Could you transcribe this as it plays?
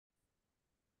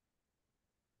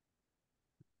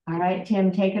All right,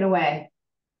 Tim, take it away.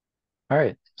 All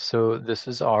right, so this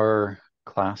is our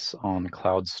class on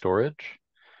cloud storage.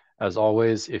 As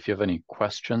always, if you have any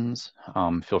questions,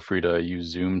 feel free to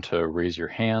use Zoom to raise your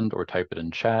hand or type it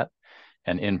in chat.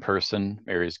 And in person,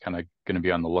 Mary's kind of going to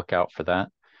be on the lookout for that.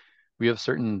 We have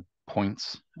certain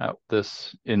points at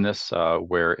this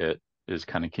where it is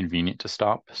kind of convenient to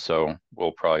stop. So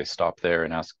we'll probably stop there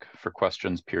and ask for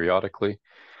questions periodically.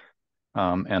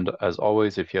 And as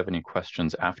always, if you have any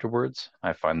questions afterwards,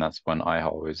 I find that's when I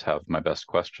always have my best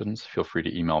questions. Feel free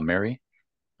to email Mary.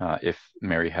 If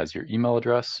Mary has your email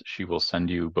address, she will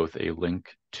send you both a link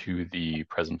to the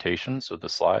presentation, so the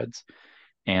slides,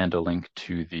 and a link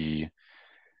to the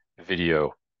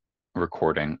video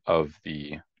recording of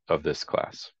this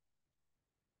class.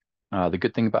 The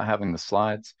good thing about having the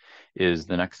slides is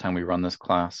the next time we run this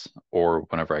class, or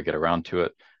whenever I get around to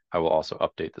it, I will also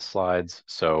update the slides.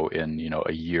 So in,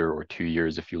 a year or 2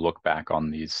 years, if you look back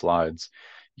on these slides,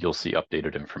 you'll see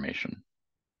updated information.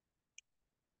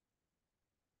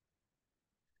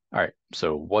 All right,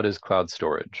 so what is cloud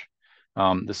storage?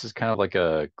 This is kind of like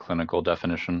a clinical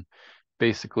definition.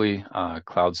 Basically,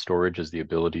 cloud storage is the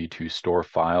ability to store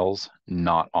files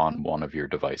not on one of your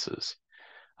devices,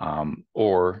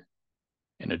 or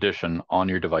in addition, on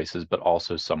your devices, but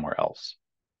also somewhere else.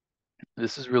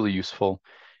 This is really useful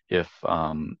if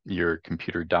your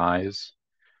computer dies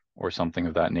or something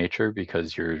of that nature,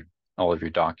 because all of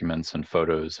your documents and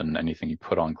photos and anything you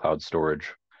put on cloud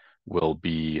storage will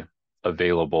be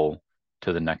available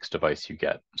to the next device you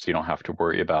get. So you don't have to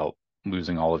worry about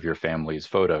losing all of your family's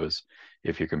photos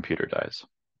if your computer dies.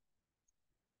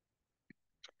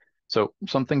 So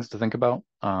some things to think about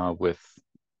with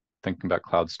thinking about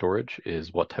cloud storage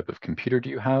is, what type of computer do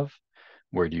you have?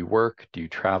 Where do you work? Do you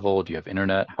travel? Do you have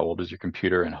internet? How old is your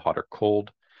computer, and hot or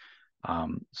cold?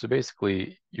 So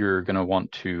basically, you're going to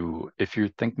want to, if you're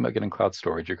thinking about getting cloud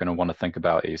storage, you're going to want to think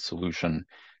about a solution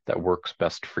that works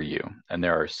best for you. And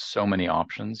there are so many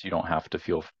options. Uh,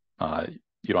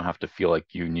 you don't have to feel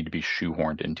like you need to be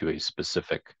shoehorned into a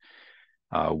specific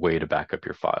way to back up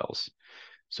your files.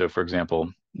 So for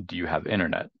example, do you have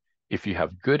internet? If you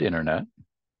have good internet,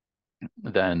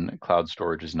 then cloud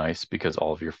storage is nice because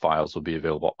all of your files will be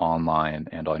available online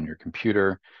and on your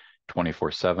computer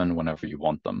 24/7 whenever you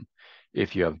want them.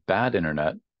 If you have bad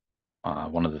internet,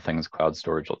 one of the things cloud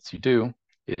storage lets you do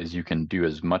is you can do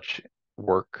as much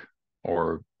work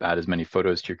or add as many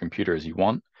photos to your computer as you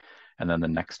want. And then the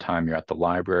next time you're at the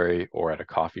library or at a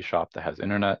coffee shop that has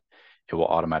internet, it will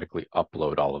automatically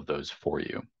upload all of those for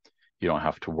you. You don't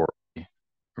have to worry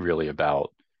really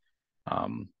about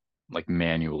um, like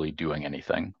manually doing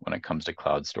anything when it comes to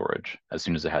cloud storage. As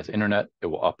soon as it has internet, it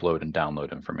will upload and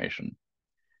download information.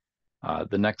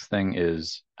 The next thing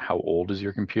is, how old is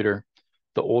your computer?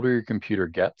 The older your computer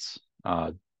gets,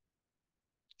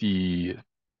 the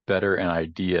better an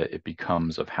idea it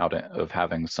becomes of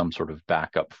having some sort of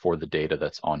backup for the data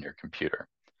that's on your computer.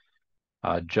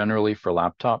 Generally for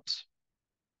laptops,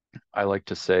 I like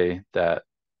to say that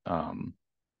um,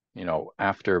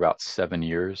 after about 7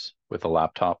 years with a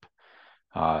laptop,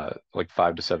 like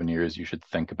 5 to 7 years, you should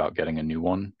think about getting a new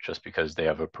one, just because they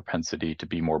have a propensity to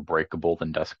be more breakable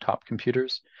than desktop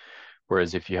computers.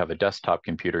 Whereas if you have a desktop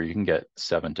computer, you can get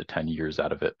 7 to 10 years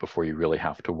out of it before you really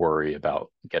have to worry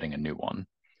about getting a new one.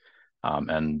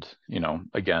 And,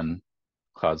 again,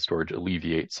 cloud storage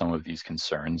alleviates some of these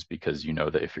concerns because you know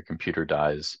that if your computer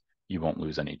dies, you won't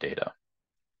lose any data.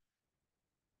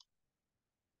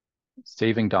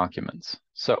 Saving documents.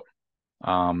 So,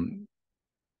 um,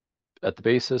 at the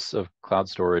basis of cloud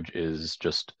storage is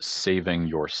just saving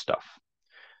your stuff.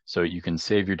 So you can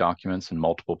save your documents in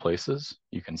multiple places.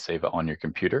 You can save it on your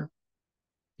computer.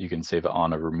 You can save it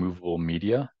on a removable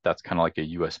media. That's kind of like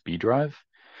a USB drive.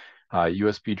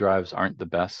 USB drives aren't the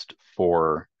best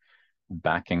for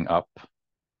backing up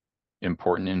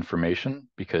important information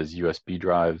because USB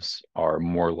drives are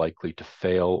more likely to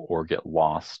fail or get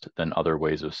lost than other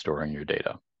ways of storing your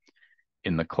data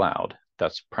in the cloud.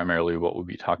 That's primarily what we'll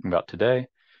be talking about today.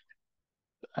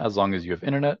 As long as you have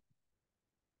internet,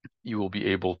 you will be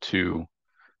able to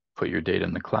put your data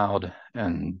in the cloud,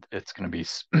 and it's going to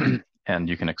be, and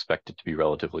you can expect it to be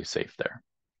relatively safe there.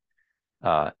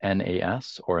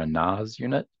 NAS, or a NAS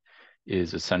unit,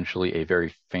 is essentially a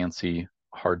very fancy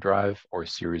hard drive or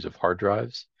series of hard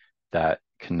drives that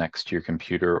connects to your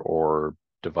computer or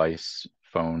device,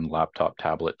 phone, laptop,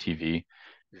 tablet, TV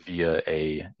via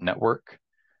a network.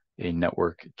 A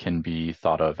network can be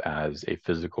thought of as a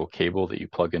physical cable that you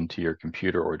plug into your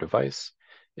computer or device.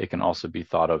 It can also be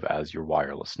thought of as your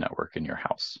wireless network in your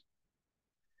house,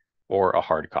 or a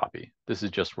hard copy. This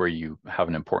is just where you have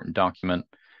an important document.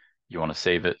 you want to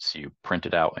save it, so you print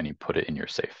it out and you put it in your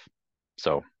safe.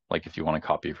 So like if you want a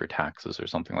copy of your taxes or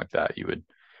something like that,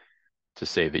 to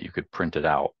save it, you could print it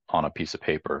out on a piece of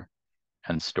paper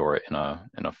and store it in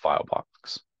a file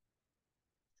box.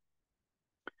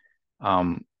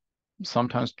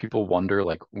 Sometimes people wonder,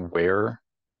 like, where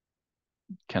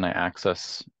can I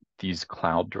access these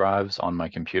cloud drives on my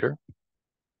computer?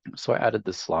 So I added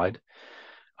this slide.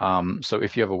 So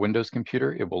if you have a Windows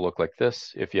computer, it will look like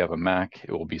this. If you have a Mac,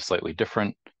 it will be slightly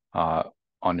different.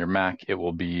 On your Mac, it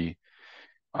will be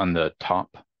on the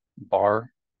top bar.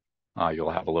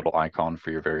 You'll have a little icon for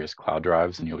your various cloud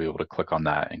drives, and you'll be able to click on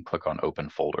that and click on Open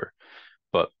Folder.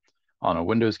 But on a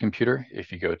Windows computer,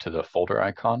 if you go to the folder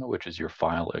icon, which is your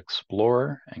File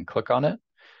Explorer, and click on it,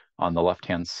 on the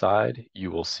left-hand side, you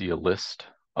will see a list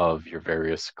of your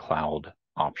various cloud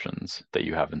options that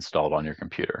you have installed on your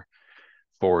computer.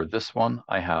 For this one,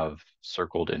 I have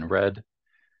circled in red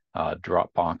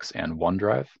Dropbox and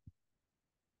OneDrive.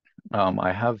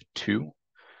 I have two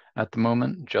at the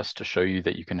moment, just to show you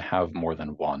that you can have more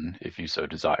than one if you so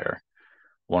desire.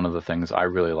 One of the things I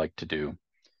really like to do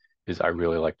is I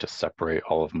really like to separate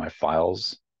all of my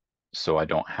files so I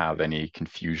don't have any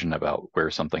confusion about where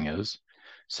something is.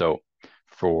 So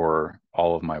for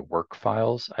all of my work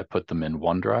files, I put them in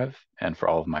OneDrive, and for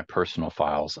all of my personal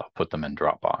files, I'll put them in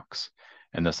Dropbox.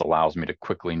 And this allows me to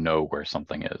quickly know where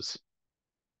something is,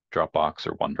 Dropbox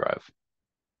or OneDrive.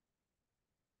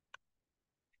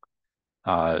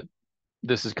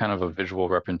 This is kind of a visual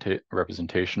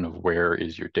representation of where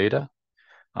is your data.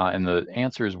 And the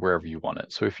answer is wherever you want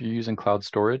it. So if you're using cloud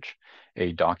storage,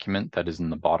 a document that is in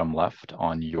the bottom left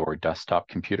on your desktop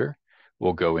computer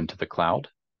will go into the cloud.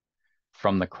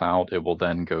 From the cloud, it will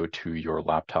then go to your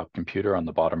laptop computer on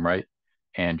the bottom right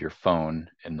and your phone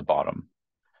in the bottom.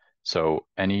 So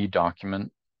any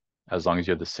document, as long as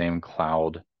you have the same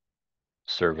cloud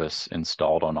service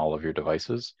installed on all of your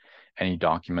devices, any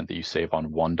document that you save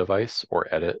on one device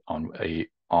or edit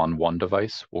on one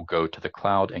device will go to the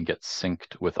cloud and get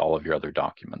synced with all of your other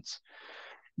documents.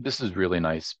 This is really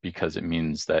nice because it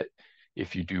means that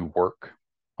if you do work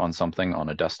on something on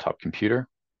a desktop computer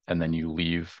and then you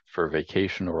leave for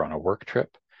vacation or on a work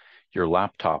trip, your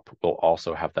laptop will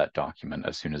also have that document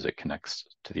as soon as it connects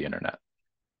to the internet.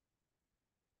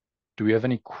 Do we have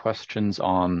any questions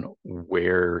on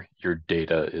where your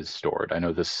data is stored? I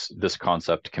know this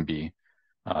concept can be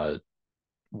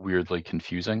weirdly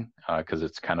confusing because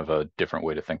it's kind of a different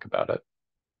way to think about it.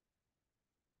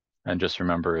 And just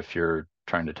remember, if you're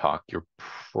trying to talk, you're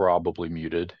probably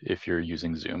muted if you're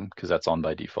using Zoom because that's on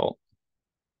by default.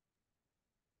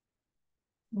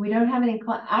 We don't have any,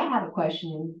 I have a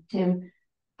question, Tim.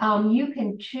 You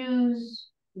can choose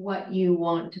what you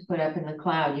want to put up in the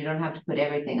cloud. You don't have to put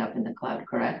everything up in the cloud,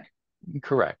 correct?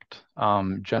 Correct.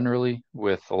 Generally,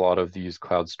 with a lot of these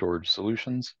cloud storage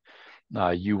solutions,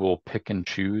 you will pick and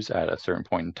choose at a certain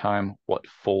point in time what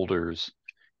folders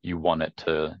you want it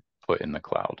to put in the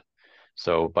cloud.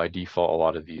 So by default, a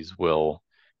lot of these will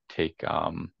take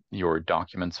your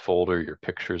documents folder, your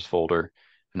pictures folder,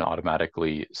 and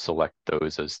automatically select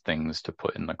those as things to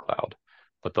put in the cloud.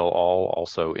 But they'll all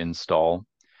also install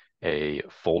a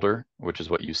folder, which is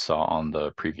what you saw on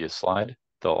the previous slide.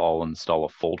 They'll all install a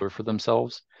folder for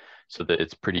themselves so that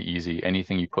it's pretty easy.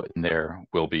 Anything you put in there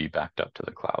will be backed up to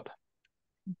the cloud.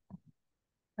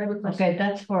 Okay,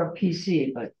 that's for a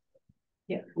PC, but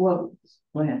Yeah. well,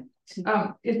 go ahead.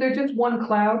 Is there just one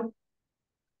cloud?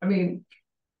 I mean,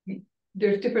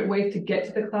 there's different ways to get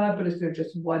to the cloud, but is there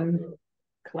just one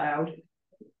cloud?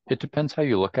 It depends how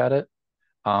you look at it.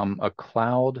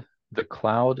 The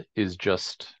cloud is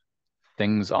just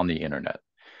things on the internet.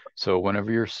 So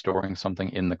whenever you're storing something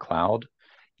in the cloud,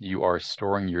 you are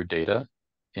storing your data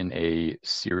in a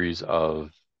series of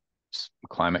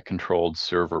climate-controlled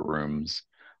server rooms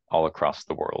all across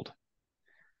the world.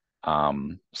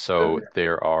 So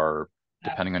there are,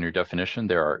 depending on your definition,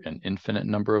 there are an infinite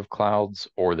number of clouds,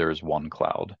 or there's one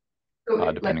cloud,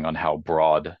 depending on how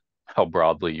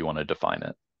broadly you want to define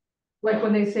it. Like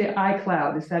when they say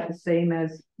iCloud, is that the same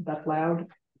as the cloud?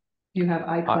 You have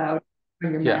iCloud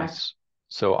on your Mac? Yes.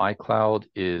 So iCloud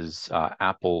is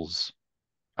Apple's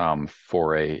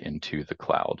foray into the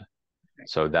cloud.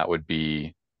 So that would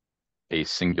be a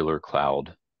singular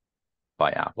cloud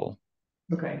by Apple.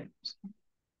 Okay.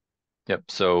 Yep.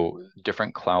 So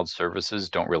different cloud services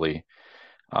don't really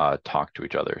talk to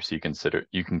each other. So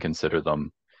you can consider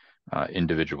them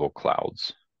individual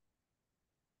clouds.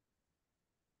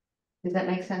 Does that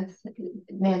make sense?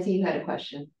 Nancy, you had a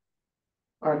question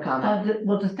or a comment?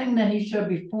 Well, the thing that he showed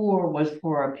before was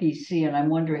for a PC, and I'm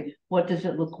wondering, what does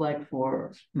it look like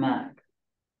for Mac?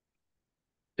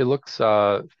 It looks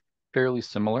fairly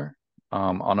similar.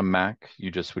 On a Mac,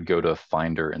 you just would go to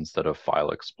Finder instead of File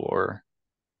Explorer.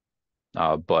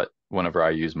 But whenever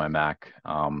I use my Mac,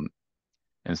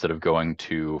 instead of going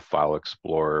to File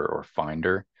Explorer or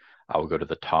Finder, I will go to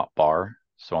the top bar.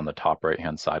 So on the top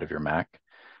right-hand side of your Mac,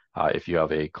 if you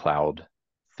have a cloud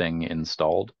thing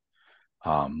installed,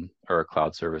 or a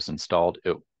cloud service installed,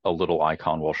 a little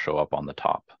icon will show up on the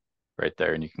top right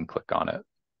there, and you can click on it.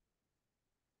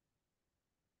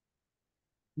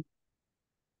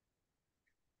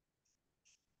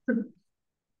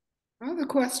 Other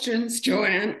questions,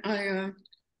 Joanne. I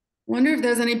wonder if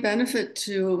there's any benefit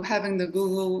to having the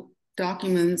Google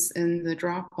documents in the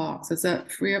Dropbox. Does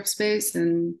that free up space,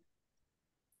 and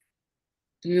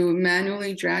do you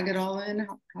manually drag it all in?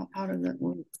 How does that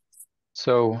work?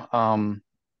 So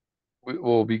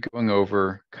we'll be going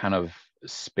over kind of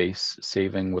space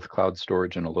saving with cloud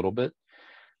storage in a little bit.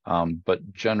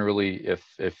 But generally, if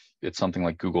it's something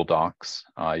like Google Docs,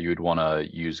 you would want to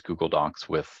use Google Docs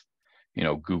with,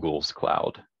 Google's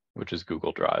cloud, which is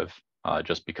Google Drive,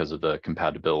 just because of the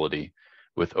compatibility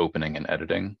with opening and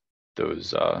editing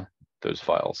those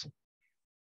files.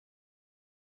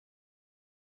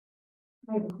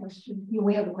 I have a question. Yeah,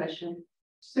 we have a question.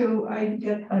 So I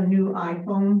get a new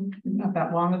iPhone not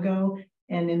that long ago,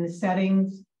 and in the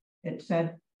settings, it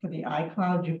said for the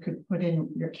iCloud, you could put in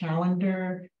your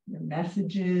calendar, your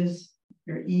messages,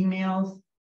 your emails.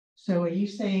 So are you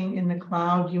saying in the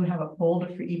cloud, you have a folder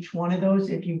for each one of those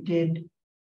if you did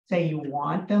say you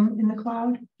want them in the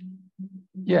cloud?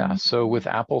 Yeah, so with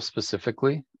Apple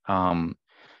specifically,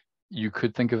 you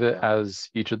could think of it as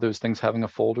each of those things having a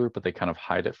folder, but they kind of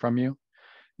hide it from you.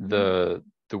 The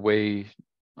way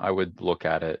I would look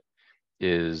at it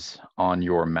is on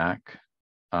your Mac,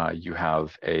 you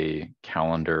have a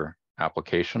calendar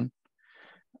application.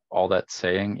 All that's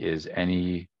saying is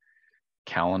any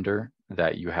calendar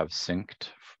that you have synced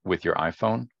with your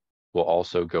iPhone will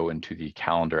also go into the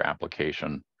calendar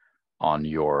application on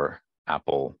your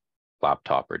Apple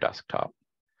laptop or desktop.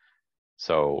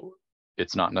 So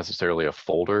it's not necessarily a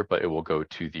folder, but it will go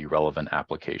to the relevant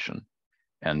application.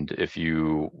 And if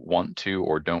you want to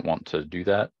or don't want to do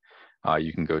that,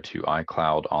 you can go to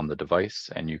iCloud on the device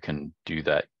and you can do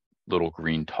that little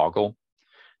green toggle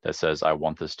that says, I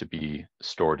want this to be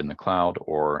stored in the cloud,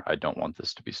 or I don't want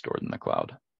this to be stored in the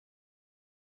cloud.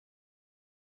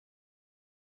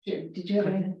 Did you have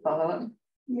any follow-up?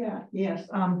 Yeah, yes.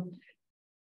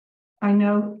 I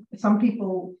know some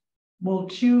people will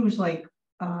choose like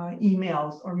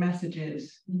emails or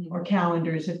messages or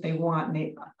calendars if they want in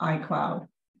the iCloud.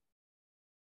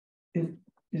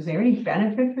 Is there any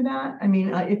benefit for that? I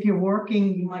mean, if you're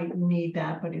working, you might need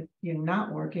that, but if you're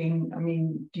not working, I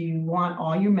mean, do you want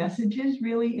all your messages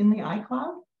really in the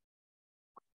iCloud?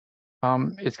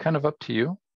 It's kind of up to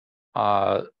you.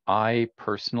 I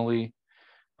personally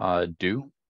do,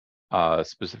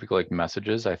 specifically like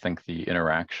messages. I think the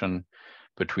interaction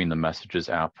between the Messages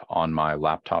app on my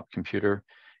laptop computer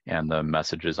and the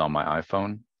messages on my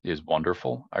iPhone is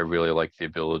wonderful. I really like the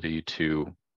ability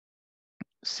to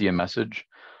see a message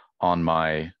on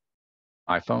my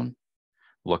iPhone,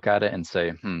 look at it and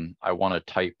say, I want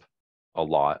to type a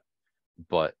lot,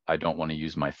 but I don't want to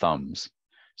use my thumbs.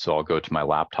 So I'll go to my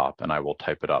laptop and I will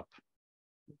type it up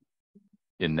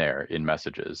in there in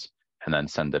messages and then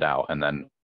send it out. And then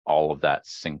all of that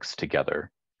syncs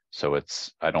together. So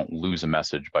I don't lose a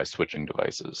message by switching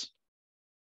devices.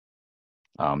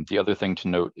 The other thing to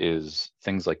note is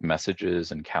things like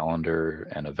messages and calendar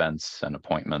and events and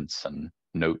appointments and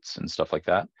notes and stuff like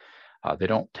that. They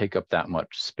don't take up that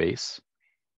much space.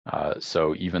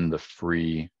 So even the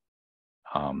free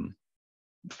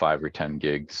 5 or 10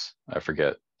 gigs, I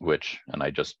forget which, and I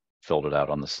just filled it out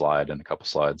on the slide and a couple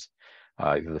slides.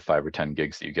 Either the 5 or 10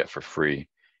 gigs that you get for free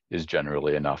is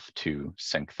generally enough to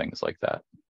sync things like that.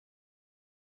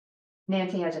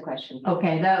 Nancy has a question.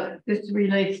 Okay, this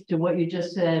relates to what you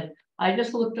just said. I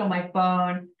just looked on my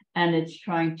phone and it's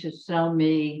trying to sell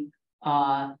me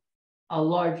a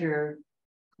larger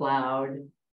cloud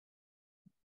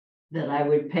that I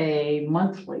would pay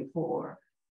monthly for.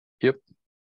 Yep.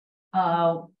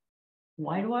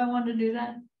 Why do I want to do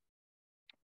that?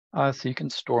 So you can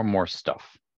store more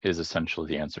stuff is essentially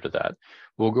the answer to that.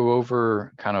 We'll go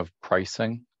over kind of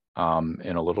pricing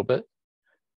in a little bit,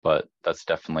 but that's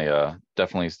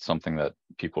definitely something that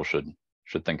people should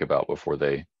think about before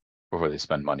they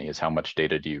spend money, is how much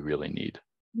data do you really need?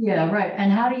 Yeah, right.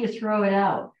 And how do you throw it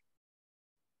out?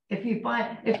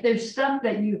 If there's stuff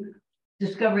that you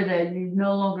discover that you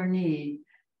no longer need,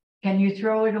 can you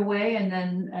throw it away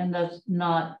and thus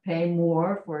not pay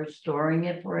more for storing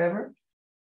it forever?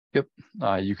 Yep,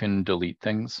 you can delete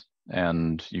things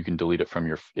and you can delete it from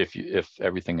your, if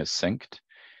everything is synced,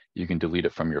 you can delete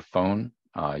it from your phone.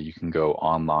 You can go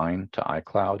online to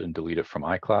iCloud and delete it from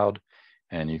iCloud.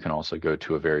 And you can also go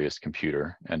to a various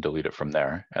computer and delete it from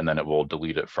there. And then it will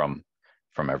delete it from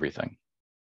everything.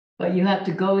 But you have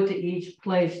to go to each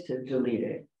place to delete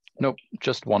it. Nope,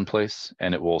 just one place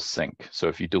and it will sync. So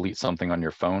if you delete something on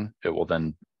your phone, it will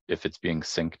then, if it's being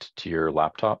synced to your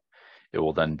laptop, it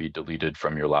will then be deleted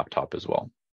from your laptop as well.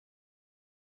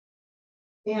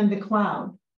 And the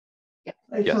cloud. Yeah.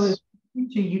 So Yes.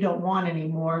 if you don't want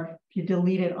anymore, if you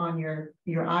delete it on your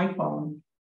iPhone,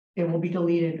 it will be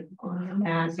deleted on your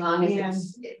Mac. As long as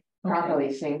and- it's properly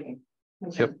syncing.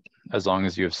 Yep, as long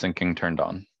as you have syncing turned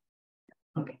on.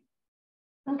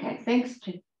 Okay, thanks.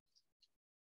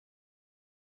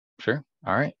 Sure.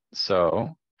 All right.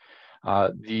 So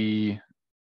the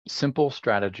simple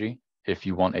strategy, if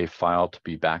you want a file to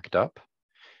be backed up,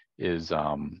 is,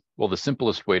 well, the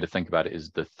simplest way to think about it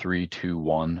is the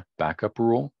 3-2-1 backup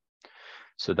rule.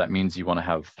 So that means you want to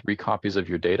have 3 copies of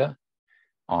your data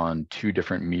on 2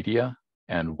 different media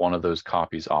and one of those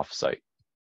copies offsite.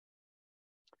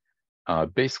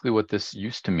 Basically what this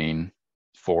used to mean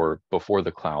for before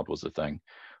the cloud was a thing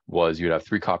was you'd have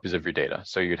 3 copies of your data.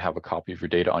 So you'd have a copy of your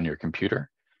data on your computer,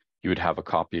 you would have a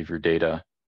copy of your data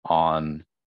on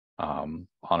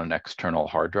an external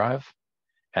hard drive,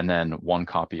 and then 1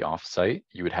 copy offsite.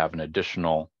 You would have an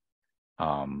additional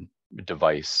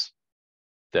device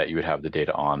that you would have the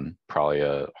data on, probably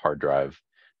a hard drive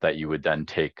that you would then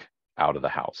take out of the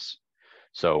house.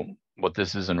 So what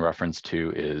this is in reference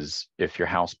to is if your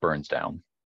house burns down,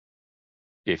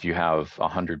 if you have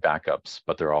 100 backups,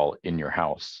 but they're all in your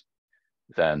house,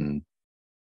 then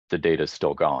the data is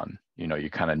still gone. You know, you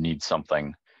kind of need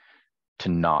something to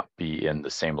not be in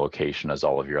the same location as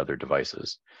all of your other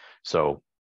devices. So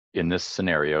in this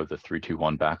scenario, the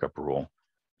 3-2-1 backup rule,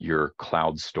 your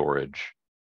cloud storage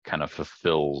kind of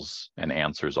fulfills and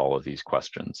answers all of these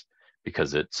questions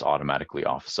because it's automatically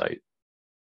offsite.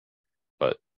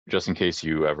 But just in case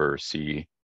you ever see,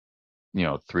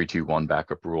 3-2-1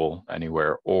 backup rule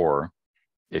anywhere, or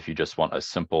if you just want a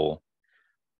simple,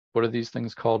 what are these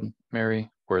things called,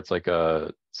 Mary? Where it's like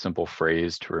a simple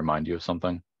phrase to remind you of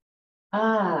something?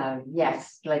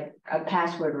 Yes, like a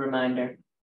password reminder.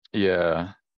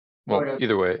 Yeah. Well, Sort of.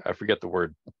 either way, I forget the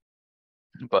word,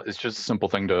 but it's just a simple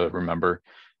thing to remember.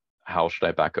 How should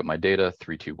I back up my data?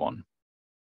 3-2-1.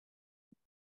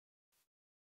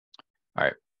 All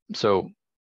right, so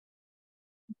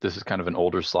this is kind of an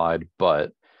older slide,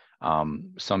 but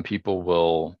some people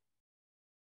will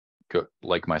go,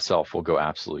 like myself, will go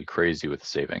absolutely crazy with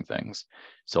saving things.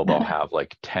 So they'll have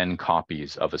like 10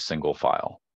 copies of a single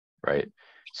file, right?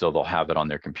 So they'll have it on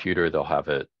their computer, they'll have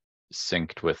it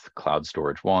synced with Cloud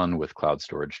Storage 1, with Cloud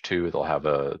Storage 2, they'll have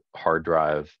a hard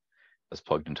drive that's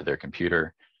plugged into their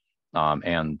computer.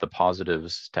 And the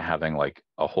positives to having like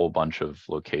a whole bunch of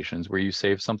locations where you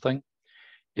save something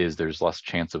is there's less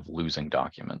chance of losing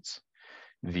documents.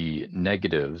 The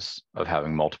negatives of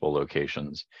having multiple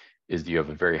locations is that you have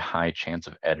a very high chance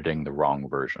of editing the wrong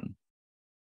version.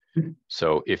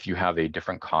 So if you have a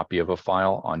different copy of a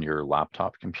file on your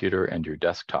laptop computer and your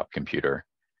desktop computer,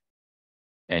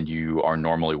 and you are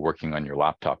normally working on your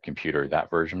laptop computer, that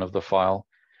version of the file,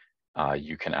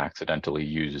 you can accidentally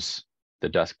use the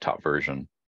desktop version,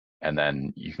 and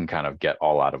then you can kind of get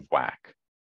all out of whack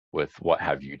with what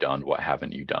have you done, what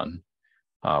haven't you done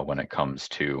when it comes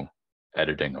to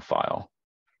editing a file.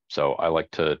 So I like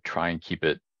to try and keep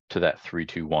it to that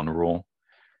 3-2-1 rule,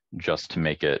 just to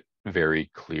make it very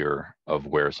clear of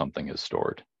where something is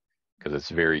stored, because it's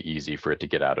very easy for it to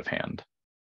get out of hand.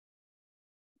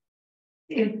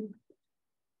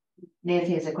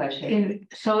 Nancy has a question.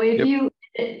 So if Yep. you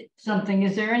edit something,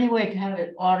 is there any way to have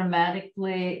it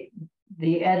automatically,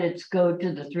 the edits go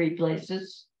to the 3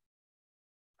 places?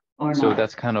 Or So not?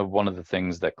 that's kind of one of the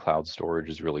things that cloud storage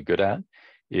is really good at,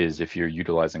 is if you're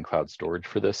utilizing cloud storage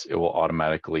for this, it will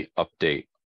automatically update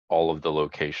all of the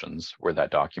locations where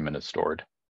that document is stored,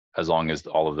 as long as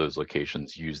all of those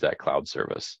locations use that cloud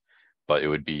service. But it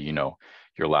would be,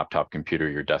 your laptop computer,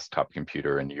 your desktop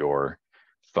computer, and your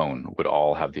phone would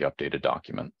all have the updated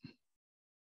document.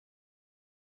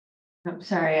 I'm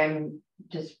sorry,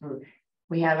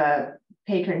 we have a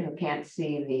patron who can't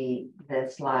see the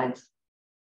slides.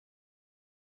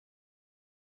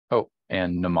 Oh,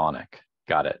 and mnemonic.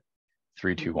 Got it.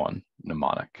 3-2-1,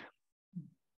 mnemonic.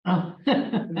 Oh.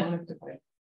 Mnemonic device.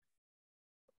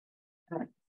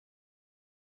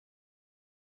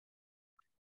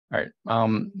 All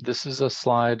right, this is a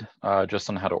slide just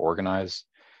on how to organize.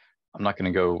 I'm not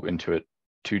going to go into it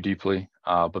too deeply,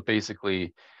 but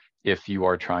basically, if you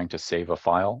are trying to save a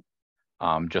file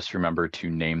just remember to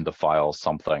name the file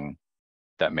something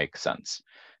that makes sense.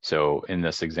 So in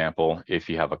this example, if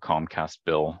you have a Comcast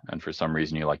bill and for some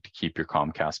reason you like to keep your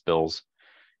Comcast bills,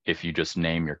 if you just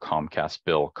name your Comcast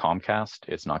bill Comcast,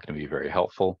 it's not going to be very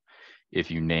helpful.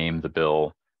 If you name the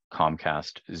bill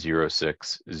Comcast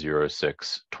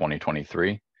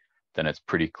 06/06/2023, then it's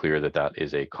pretty clear that that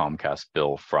is a Comcast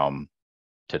bill from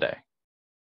today.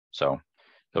 So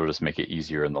it'll just make it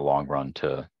easier in the long run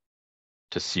to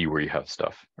see where you have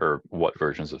stuff or what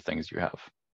versions of things you have.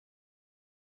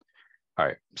 All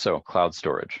right, so cloud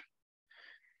storage.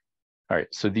 All right,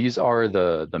 so these are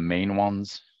the main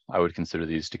ones. I would consider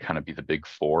these to kind of be the big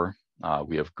four.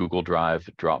 We have Google Drive,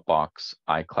 Dropbox,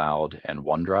 iCloud, and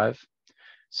OneDrive.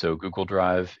 So Google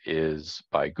Drive is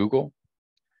by Google.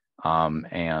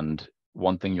 And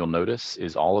one thing you'll notice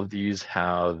is all of these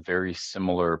have very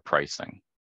similar pricing.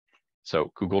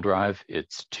 So Google Drive,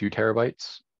 it's 2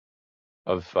 terabytes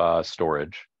of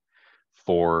storage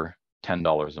for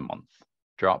 $10 a month.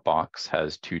 Dropbox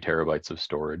has 2 terabytes of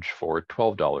storage for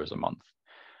 $12 a month.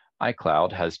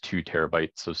 iCloud has 2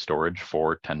 terabytes of storage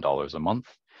for $10 a month.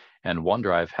 And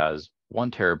OneDrive has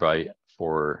 1 terabyte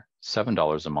for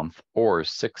 $7 a month or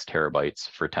 6 terabytes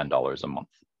for $10 a month.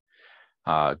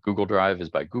 Google Drive is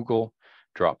by Google,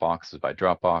 Dropbox is by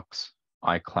Dropbox,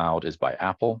 iCloud is by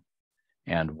Apple,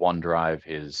 and OneDrive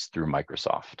is through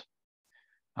Microsoft.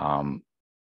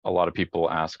 A lot of people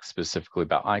ask specifically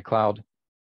about iCloud.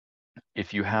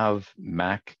 If you have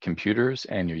Mac computers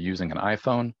and you're using an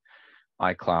iPhone,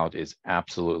 iCloud is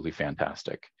absolutely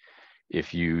fantastic.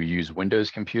 If you use Windows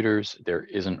computers, there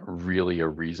isn't really a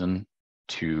reason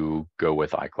to go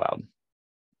with iCloud.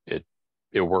 It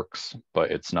works,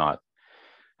 but it's not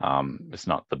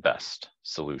the best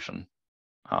solution.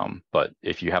 But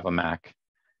if you have a Mac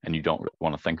and you don't really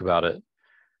want to think about it,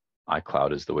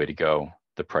 iCloud is the way to go.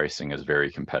 The pricing is very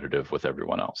competitive with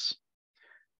everyone else.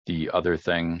 The other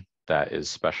thing that is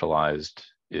specialized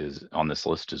is on this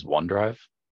list is OneDrive.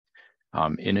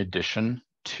 In addition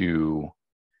to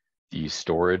the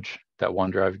storage that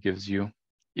OneDrive gives you,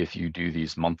 if you do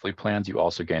these monthly plans, you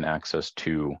also gain access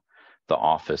to the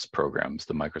Office programs,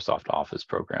 the Microsoft Office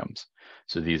programs.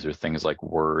 So these are things like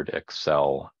Word,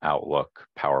 Excel, Outlook,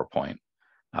 PowerPoint.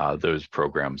 Those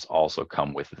programs also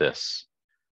come with this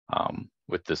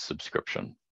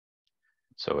subscription.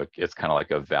 So it's kind of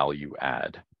like a value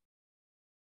add.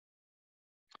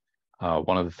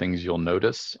 One of the things you'll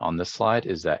notice on this slide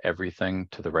is that everything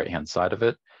to the right-hand side of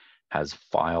it has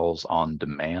files on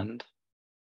demand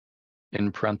in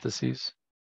parentheses.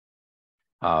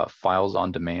 Files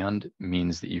on demand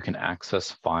means that you can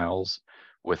access files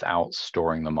without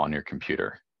storing them on your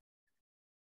computer.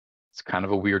 It's kind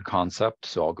of a weird concept,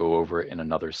 so I'll go over it in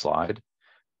another slide,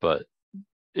 but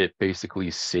it basically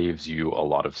saves you a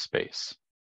lot of space.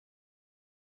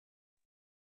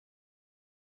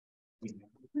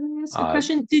 Can I ask a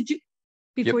question? Did you,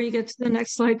 before you get to the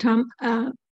next slide, Tom,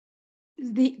 Tim,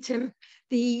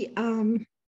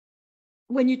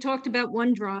 when you talked about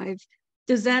OneDrive,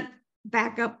 does that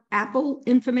back up Apple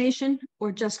information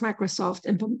or just Microsoft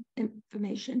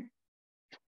information?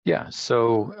 Yeah,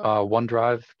 so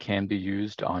OneDrive can be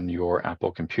used on your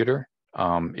Apple computer.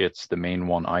 It's the main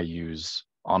one I use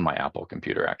on my Apple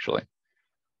computer, actually.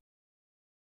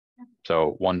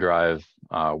 So OneDrive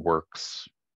works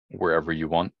wherever you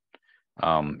want,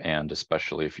 and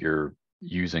especially if you're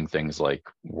using things like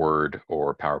Word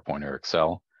or PowerPoint or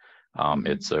Excel,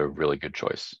 it's a really good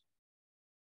choice.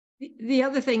 The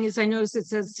other thing is I noticed it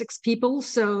says 6 people,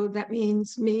 so that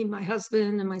means me, my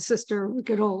husband, and my sister, we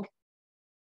could all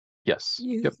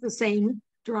use the same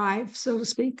drive, so to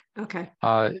speak. Okay.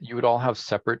 You would all have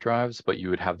separate drives, but you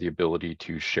would have the ability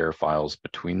to share files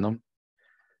between them.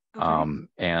 Okay.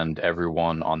 And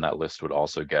everyone on that list would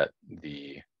also get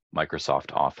the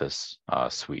Microsoft Office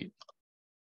suite.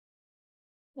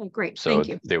 Oh, great. So thank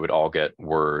you. They would all get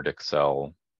Word,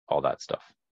 Excel, all that stuff.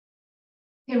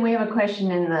 And we have a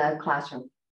question in the classroom.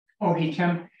 Oh, hey,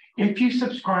 Tim, if you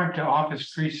subscribe to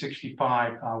Office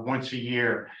 365 once a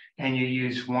year and you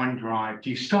use OneDrive, do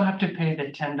you still have to pay the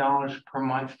 $10 per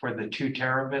month for the 2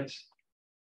 terabits?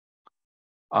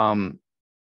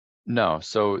 No,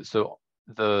 so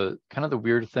the kind of the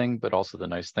weird thing, but also the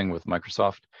nice thing with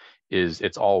Microsoft is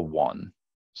it's all one.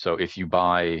 So if you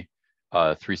buy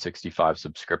a 365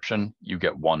 subscription, you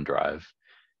get OneDrive.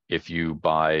 If you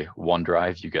buy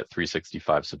OneDrive, you get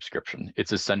 365 subscription.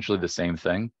 It's essentially the same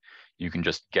thing. You can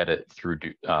just get it through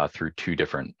 2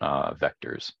 different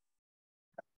vectors.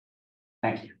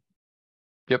 Thank you.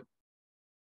 Yep.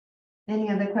 Any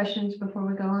other questions before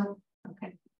we go on?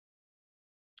 Okay.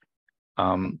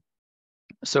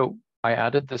 So I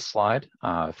added this slide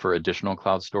for additional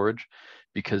cloud storage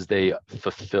because they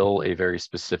fulfill a very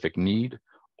specific need,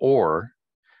 or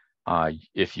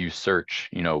if you search,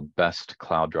 best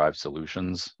cloud drive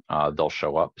solutions, they'll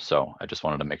show up. So I just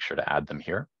wanted to make sure to add them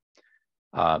here.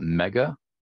 Mega.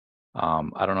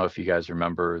 I don't know if you guys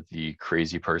remember the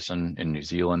crazy person in New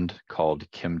Zealand called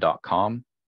Kim.com.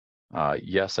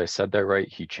 Yes, I said that right.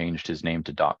 He changed his name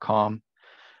to .com.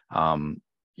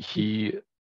 He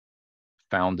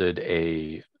founded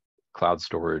a cloud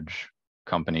storage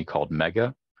company called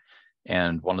Mega.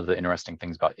 And one of the interesting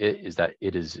things about it is that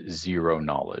it is zero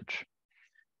knowledge.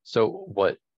 So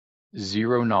what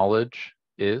zero knowledge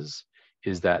is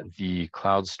that the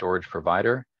cloud storage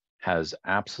provider has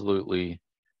absolutely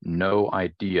no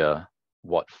idea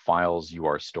what files you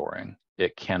are storing.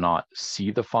 It cannot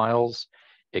see the files.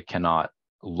 It cannot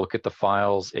look at the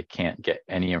files. It can't get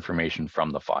any information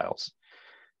from the files.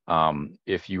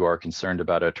 If you are concerned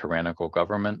about a tyrannical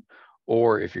government,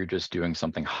 or if you're just doing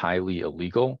something highly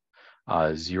illegal,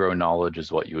 zero knowledge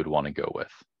is what you would want to go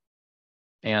with.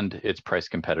 And it's price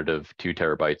competitive, 2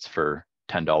 terabytes for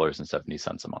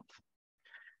 $10.70 a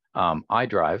month.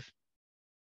 iDrive,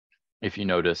 if you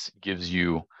notice, gives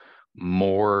you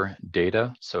more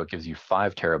data. So it gives you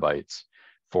 5 terabytes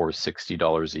for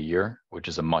 $60 a year, which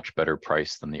is a much better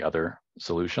price than the other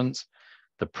solutions.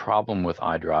 The problem with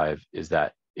iDrive is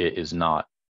that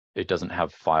it doesn't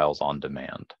have files on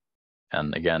demand.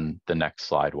 And again, the next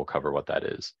slide will cover what that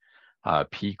is.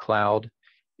 pCloud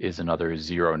is another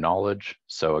zero knowledge.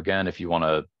 So again, if you want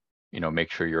to,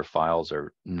 make sure your files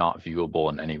are not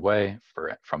viewable in any way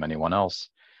from anyone else,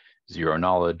 zero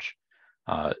knowledge.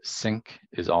 Sync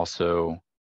is also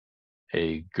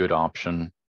a good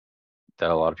option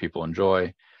that a lot of people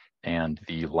enjoy. And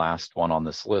the last one on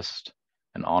this list,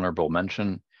 an honorable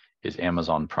mention, is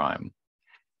Amazon Prime.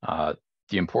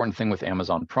 The important thing with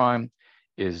Amazon Prime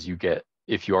is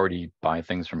if you already buy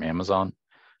things from Amazon,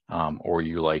 or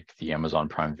you like the Amazon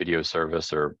Prime Video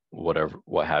service or what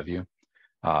have you,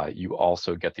 you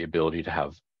also get the ability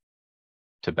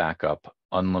to back up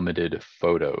unlimited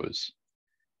photos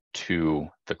to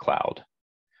the cloud.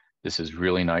 This is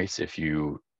really nice if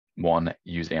you, 1,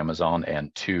 use Amazon,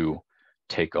 and 2,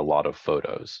 take a lot of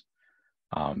photos,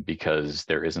 because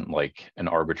there isn't like an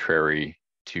arbitrary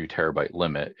 2 terabyte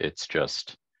limit. It's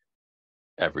just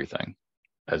everything.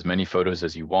 As many photos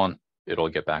as you want, it'll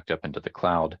get backed up into the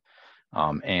cloud.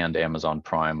 And Amazon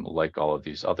Prime, like all of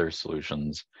these other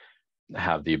solutions,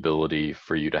 have the ability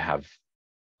for you to have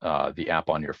the app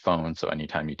on your phone. So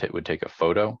anytime you would take a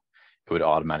photo, it would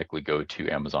automatically go to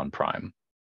Amazon Prime.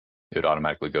 It would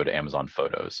automatically go to Amazon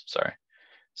Photos, sorry.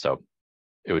 So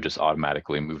it would just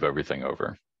automatically move everything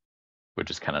over, which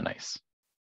is kind of nice.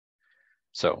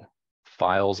 So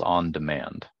files on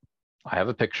demand. I have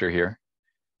a picture here.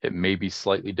 It may be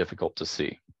slightly difficult to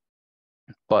see,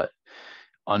 but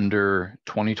under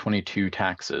 2022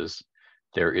 taxes,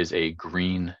 there is a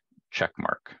green check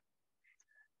mark.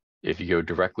 If you go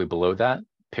directly below that,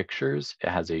 pictures, it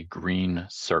has a green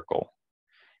circle.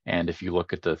 And if you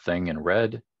look at the thing in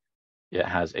red, it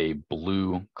has a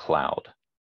blue cloud.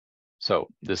 So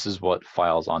this is what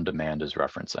files on demand is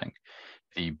referencing.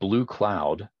 The blue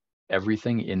cloud,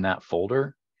 everything in that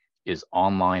folder is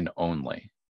online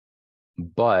only.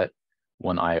 But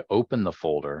when I open the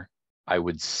folder, I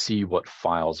would see what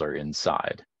files are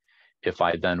inside. If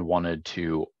I then wanted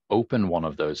to open one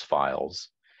of those files,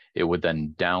 it would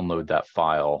then download that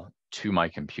file to my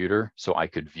computer so I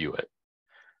could view it.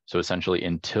 So essentially,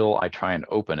 until I try and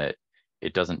open it,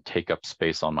 it doesn't take up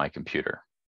space on my computer.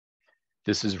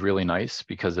 This is really nice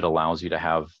because it allows you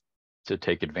to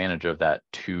take advantage of that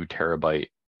 2 terabyte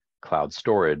cloud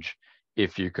storage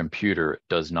if your computer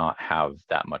does not have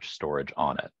that much storage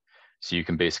on it. So you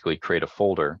can basically create a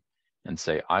folder and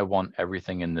say, I want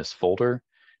everything in this folder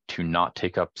to not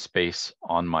take up space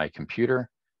on my computer,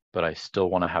 but I still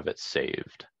want to have it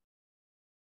saved.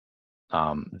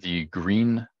 The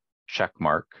green check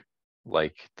mark,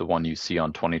 like the one you see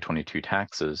on 2022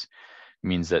 taxes,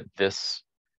 means that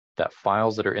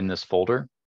files that are in this folder,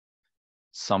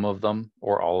 some of them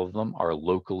or all of them are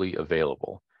locally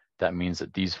available. That means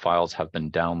that these files have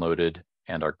been downloaded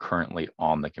and are currently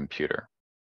on the computer.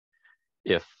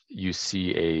 If you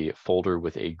see a folder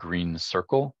with a green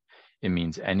circle, it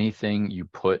means anything you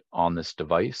put on this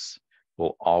device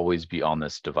will always be on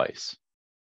this device.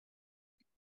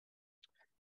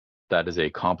 That is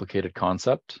a complicated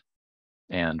concept.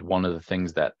 And one of the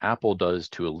things that Apple does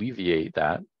to alleviate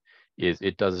that is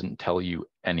it doesn't tell you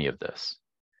any of this.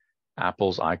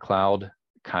 Apple's iCloud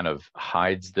kind of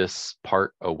hides this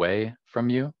part away from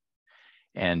you.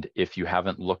 And if you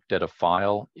haven't looked at a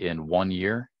file in 1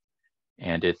 year,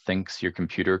 and it thinks your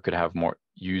computer could have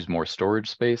use more storage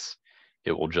space,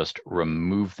 it will just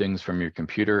remove things from your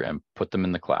computer and put them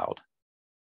in the cloud.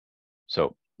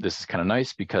 So this is kind of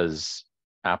nice because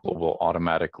Apple will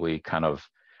automatically kind of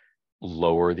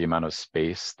lower the amount of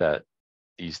space that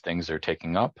these things are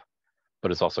taking up,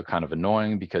 but it's also kind of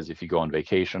annoying because if you go on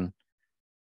vacation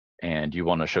and you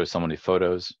want to show somebody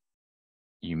photos,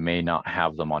 you may not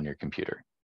have them on your computer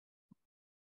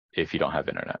if you don't have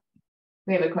internet.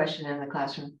 We have a question in the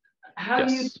classroom. How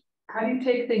do you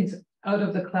take things out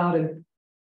of the cloud and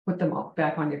put them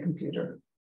back on your computer?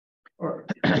 Or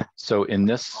so in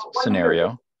this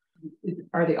scenario,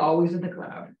 are they always in the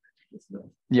cloud?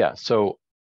 Yeah, so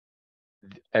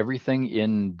everything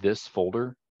in this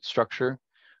folder structure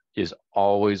is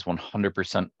always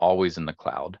 100% always in the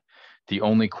cloud. The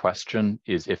only question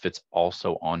is if it's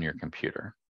also on your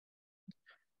computer.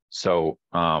 So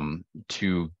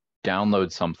to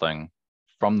download something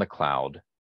from the cloud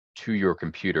to your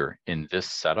computer in this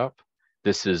setup,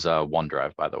 this is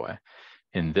OneDrive, by the way.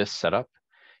 In this setup,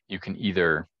 you can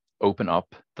either open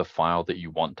up the file that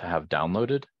you want to have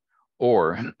downloaded,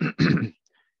 or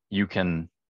you can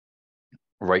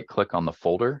right-click on the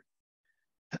folder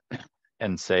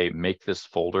and say, make this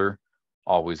folder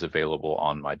always available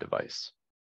on my device.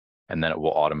 And then it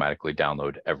will automatically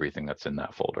download everything that's in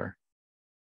that folder.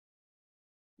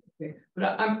 Okay,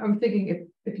 but I'm thinking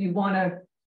if you want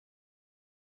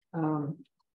to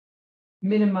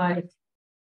minimize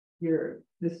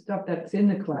the stuff that's in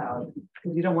the cloud,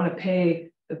 because you don't want to pay,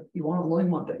 you only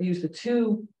want to use the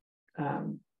 2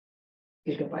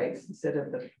 gigabytes instead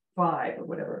of the 5 or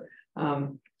whatever.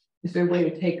 Is there a way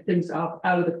to take things out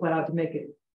of the cloud to make it?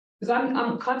 Because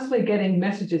I'm constantly getting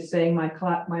messages saying my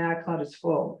iCloud is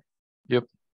full. Yep.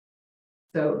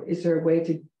 So is there a way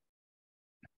to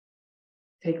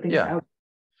take things out?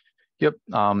 Yep.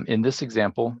 In this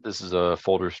example, this is a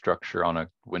folder structure on a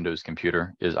Windows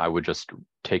computer. I would just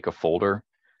take a folder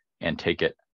and take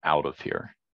it out of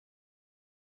here.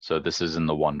 So this is in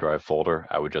the OneDrive folder.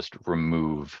 I would just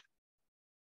remove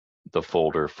the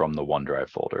folder from the OneDrive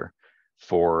folder.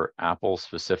 For Apple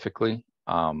specifically,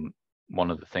 one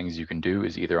of the things you can do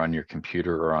is either on your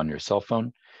computer or on your cell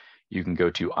phone, you can go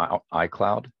to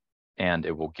iCloud, and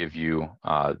it will give you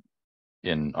on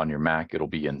your Mac, it'll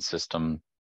be in System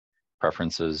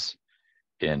Preferences.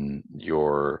 In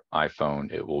your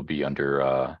iPhone, it will be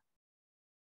under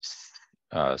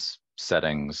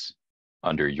Settings,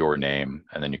 under your name,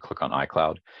 and then you click on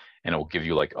iCloud, and it will give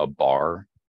you like a bar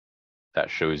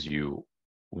that shows you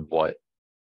what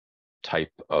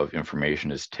type of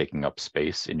information is taking up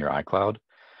space in your iCloud.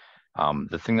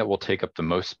 The thing that will take up the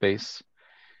most space,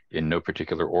 in no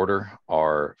particular order,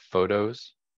 are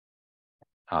photos,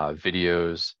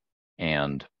 videos,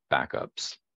 and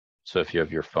backups. So if you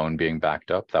have your phone being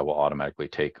backed up, that will automatically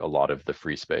take a lot of the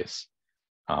free space.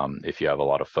 If you have a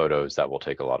lot of photos, that will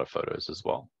take a lot of photos as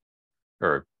well.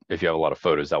 Or if you have a lot of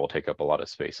photos, that will take up a lot of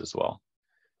space as well.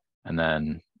 And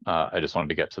then I just wanted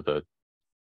to get to the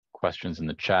questions in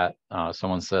the chat.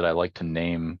 Someone said, I like to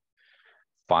name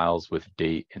files with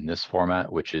date in this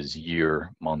format, which is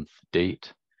year, month,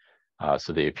 date.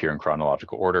 So they appear in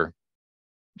chronological order.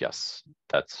 Yes,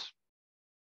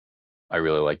 I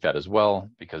really like that as well,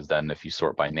 because then if you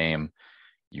sort by name,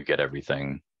 you get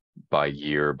everything by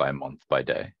year, by month, by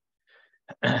day.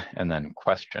 And then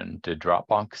question, did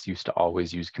Dropbox used to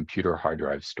always use computer hard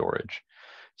drive storage?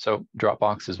 So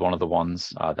Dropbox is one of the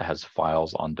ones that has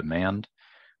files on demand,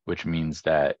 which means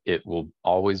that it will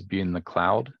always be in the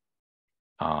cloud,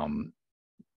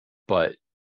 but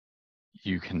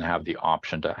you can have the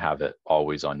option to have it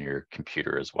always on your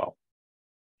computer as well.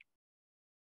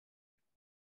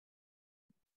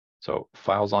 So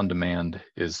files on demand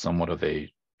is somewhat of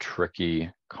a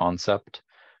tricky concept,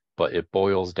 but it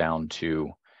boils down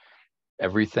to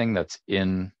everything that's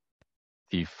in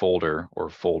the folder or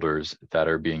folders that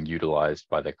are being utilized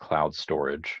by the cloud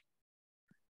storage.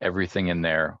 Everything in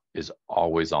there is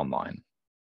always online.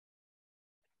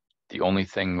 The only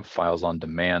thing files on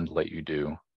demand let you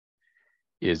do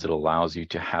is it allows you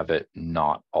to have it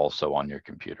not also on your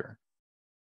computer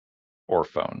or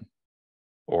phone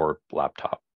or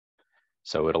laptop.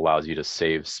 So it allows you to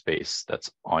save space that's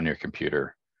on your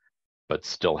computer, but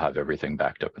still have everything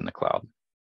backed up in the cloud.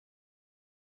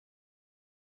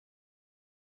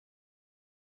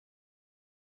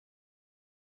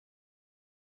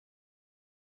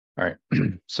 All right,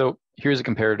 so here's a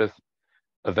comparative.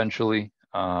 Eventually,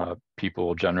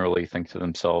 people generally think to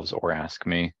themselves or ask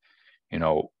me,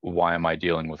 why am I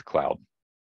dealing with cloud?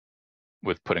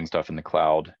 With putting stuff in the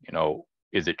cloud,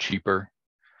 is it cheaper?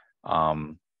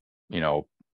 Why?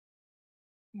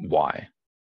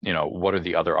 what are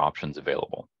the other options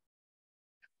available?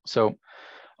 So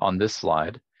on this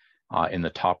slide, in the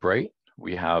top right,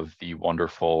 we have the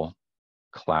wonderful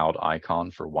cloud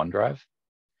icon for OneDrive.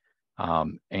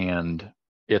 And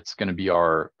it's going to be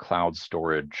our cloud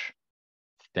storage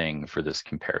thing for this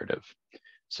comparative.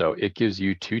 So it gives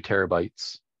you 2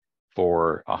 terabytes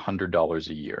for $100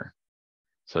 a year.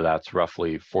 So that's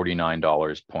roughly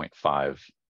 $49.5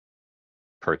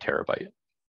 per terabyte.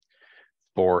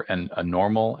 For a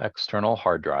normal external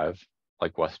hard drive,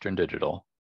 like Western Digital,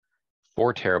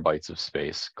 4 terabytes of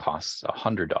space costs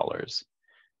 $100.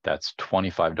 That's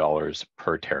 $25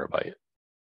 per terabyte.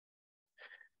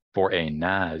 For a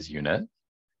NAS unit,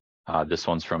 this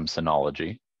one's from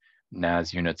Synology.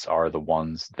 NAS units are the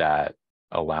ones that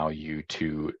allow you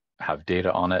to have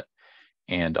data on it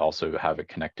and also have it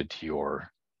connected to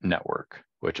your network,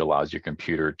 which allows your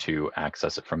computer to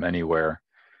access it from anywhere.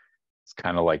 It's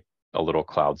kind of like a little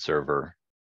cloud server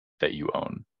that you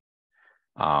own.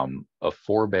 A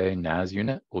 4-bay NAS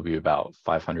unit will be about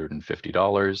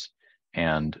 $550,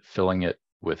 and filling it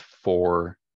with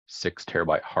 4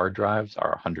 6-terabyte hard drives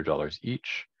are $100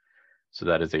 each. So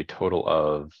that is a total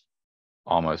of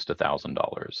almost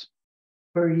 $1,000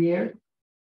 per year.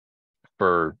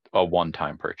 For a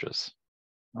one-time purchase.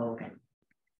 Okay.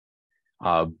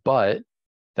 But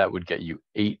that would get you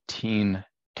 18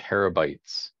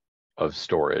 terabytes of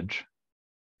storage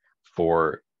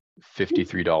for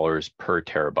 $53 per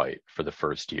terabyte for the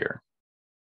first year.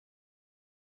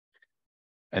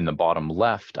 In the bottom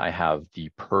left, I have the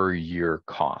per year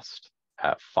cost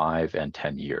at 5 and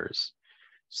 10 years.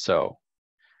 So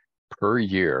per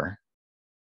year,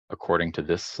 according to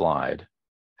this slide,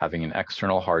 having an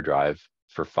external hard drive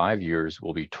for 5 years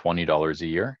will be $20 a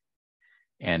year.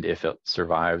 And if it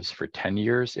survives for 10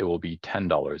 years, it will be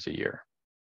 $10 a year.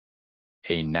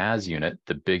 A NAS unit,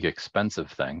 the big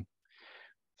expensive thing,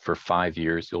 for 5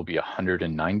 years, it will be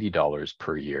 $190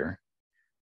 per year.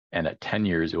 And at 10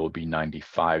 years, it will be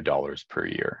 $95 per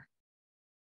year.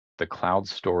 The cloud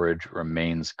storage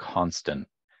remains constant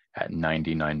at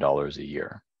 $99 a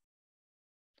year.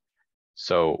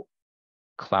 So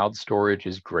cloud storage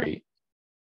is great,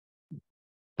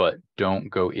 but don't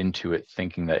go into it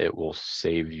thinking that it will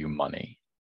save you money,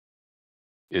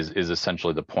 is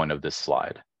essentially the point of this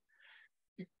slide.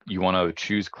 You want to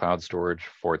choose cloud storage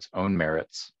for its own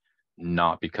merits,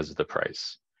 not because of the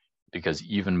price. Because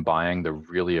even buying the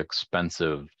really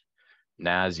expensive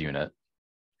NAS unit,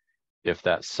 if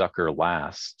that sucker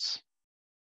lasts,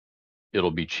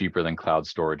 it'll be cheaper than cloud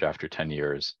storage after 10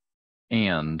 years.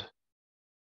 And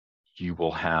you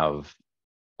will have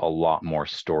a lot more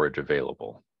storage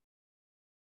available.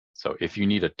 So if you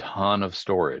need a ton of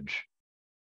storage,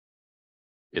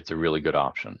 it's a really good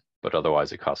option, but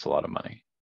otherwise it costs a lot of money.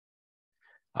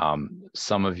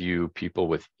 Some of you people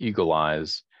with eagle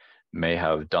eyes may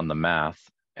have done the math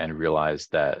and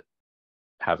realized that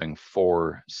having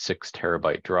 4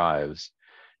 6-terabyte drives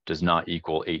does not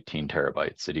equal 18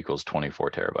 terabytes. It equals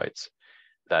 24 terabytes.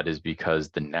 That is because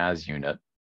the NAS unit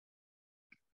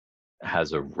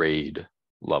has a RAID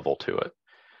level to it.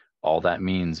 All that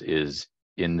means is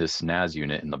in this NAS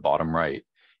unit in the bottom right,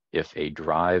 if a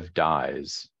drive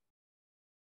dies,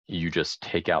 you just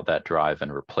take out that drive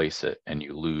and replace it and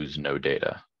you lose no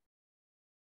data.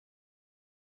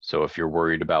 So if you're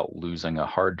worried about losing a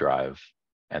hard drive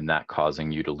and that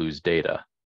causing you to lose data,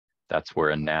 that's where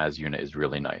a NAS unit is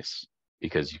really nice,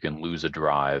 because you can lose a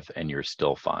drive and you're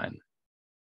still fine.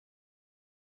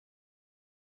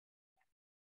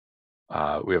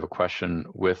 We have a question: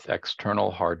 with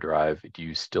external hard drive, do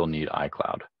you still need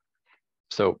iCloud?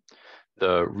 So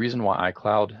the reason why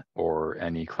iCloud or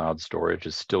any cloud storage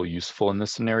is still useful in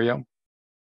this scenario,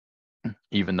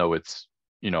 even though it's,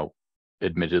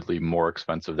 admittedly more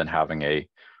expensive than having a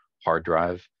hard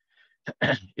drive,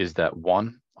 is that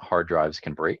 1, hard drives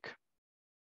can break,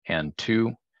 and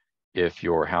 2, if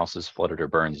your house is flooded or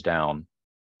burns down,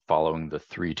 following the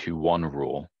 3-2-1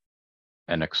 rule,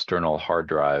 an external hard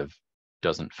drive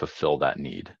doesn't fulfill that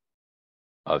need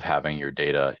of having your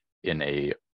data in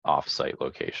a offsite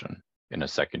location, in a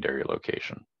secondary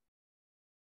location.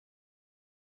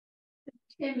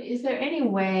 Tim, is there any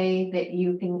way that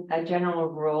you can, a general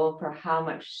rule for how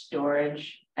much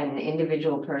storage an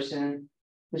individual person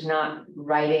who's not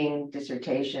writing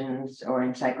dissertations or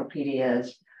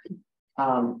encyclopedias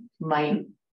might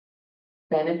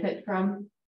benefit from?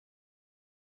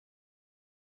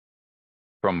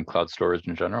 From cloud storage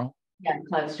in general? Yeah,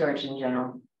 cloud storage in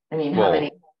general. I mean, how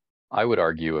many? I would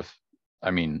argue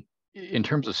in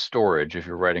terms of storage, if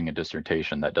you're writing a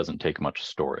dissertation, that doesn't take much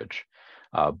storage.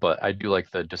 But I do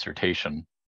like the dissertation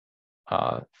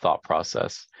thought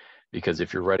process. Because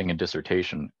if you're writing a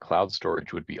dissertation, cloud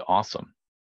storage would be awesome.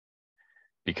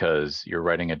 Because you're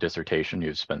writing a dissertation,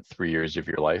 you've spent 3 years of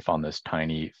your life on this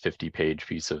tiny 50-page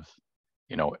piece of,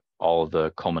 you know, all of the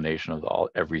culmination of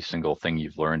every single thing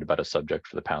you've learned about a subject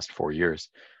for the past 4 years.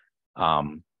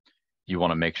 You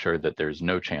want to make sure that there's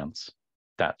no chance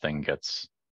that thing gets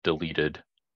deleted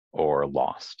or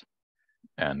lost.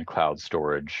 And cloud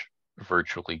storage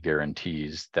virtually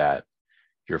guarantees that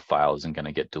your file isn't going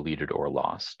to get deleted or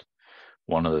lost.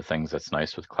 One of the things that's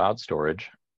nice with cloud storage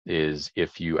is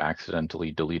if you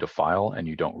accidentally delete a file and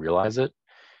you don't realize it,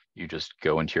 you just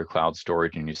go into your cloud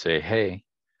storage and you say, hey,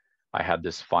 I had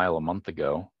this file a month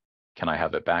ago. Can I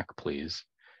have it back, please?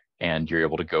 And you're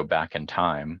able to go back in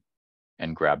time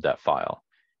and grab that file.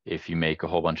 If you make a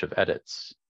whole bunch of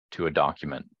edits to a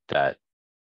document that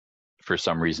for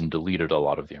some reason deleted a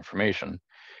lot of the information,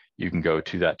 you can go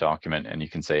to that document and you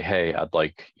can say, hey, I'd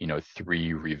like,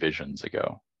 3 revisions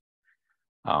ago.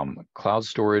 Cloud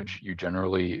storage,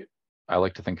 I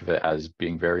like to think of it as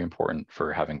being very important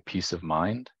for having peace of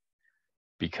mind,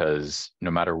 because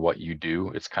no matter what you do,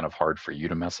 it's kind of hard for you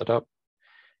to mess it up.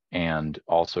 And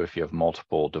also, if you have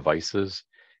multiple devices,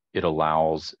 it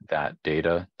allows that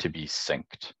data to be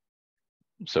synced.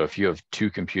 So if you have 2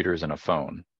 computers and a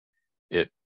phone, it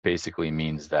basically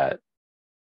means that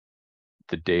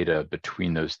the data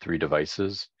between those 3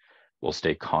 devices will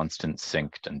stay constant,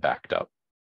 synced, and backed up.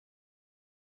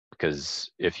 Because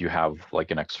if you have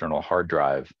like an external hard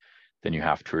drive, then you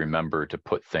have to remember to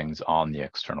put things on the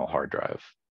external hard drive,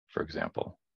 for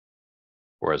example.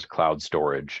 Whereas cloud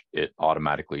storage, it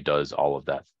automatically does all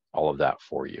of that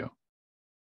for you.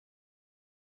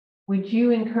 Would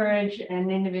you encourage an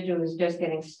individual who's just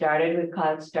getting started with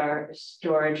cloud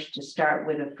storage to start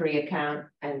with a free account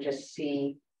and just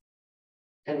see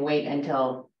and wait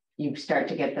until you start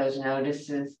to get those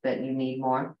notices that you need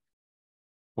more?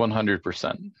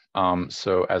 100%.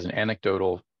 So as an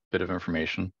anecdotal bit of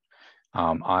information,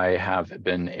 I have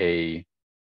been a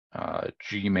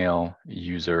Gmail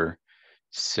user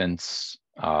since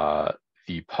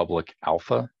the public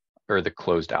alpha, or the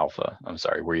closed alpha, I'm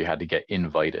sorry, where you had to get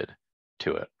invited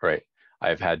to it, right?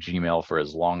 I've had Gmail for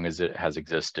as long as it has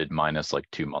existed, minus like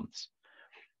 2 months.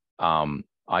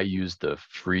 I use the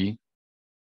free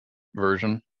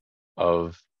version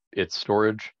of its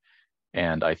storage,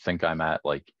 and I think I'm at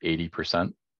like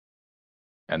 80%.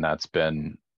 And that's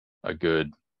been a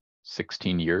good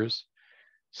 16 years.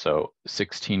 So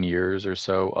 16 years or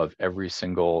so of every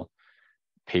single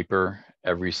paper,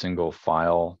 every single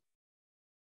file,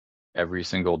 every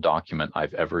single document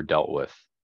I've ever dealt with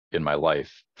in my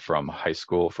life, from high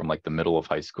school, from like the middle of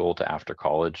high school to after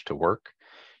college to work,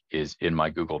 is in my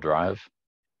Google Drive,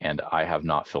 and I have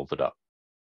not filled it up.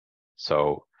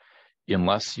 So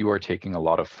unless you are taking a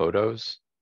lot of photos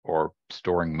or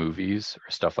storing movies or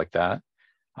stuff like that,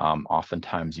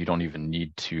 oftentimes you don't even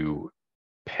need to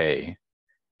pay,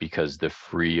 because the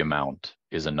free amount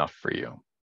is enough for you.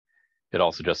 It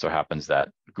also just so happens that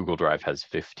Google Drive has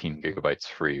 15 gigabytes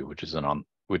free, which is on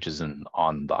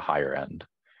the higher end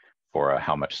for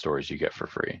how much storage you get for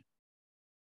free.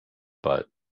 But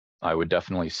I would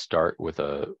definitely start with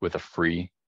the free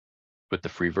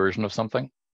version of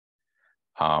something.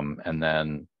 And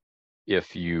then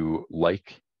if you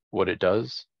like what it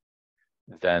does,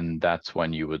 then that's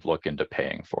when you would look into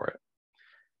paying for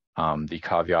it. The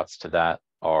caveats to that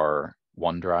are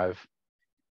OneDrive.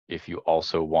 If you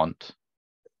also want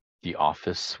the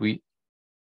Office suite,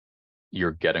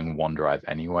 you're getting OneDrive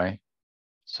anyway.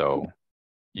 So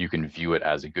you can view it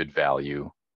as a good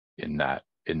value in that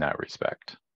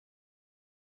respect.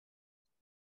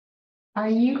 Are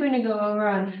you going to go over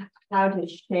on how to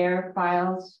share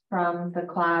files from the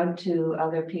cloud to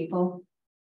other people?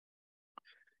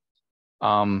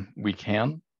 We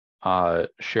can.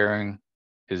 Sharing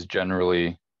is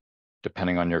generally,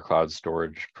 depending on your cloud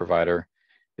storage provider,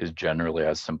 is generally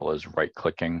as simple as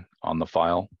right-clicking on the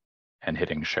file and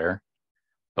hitting share.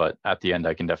 But at the end,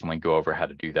 I can definitely go over how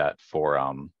to do that for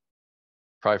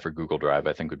probably for Google Drive.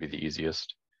 I think would be the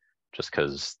easiest, just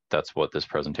because that's what this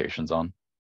presentation's on.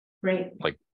 Great.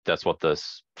 Like that's what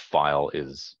this file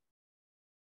is.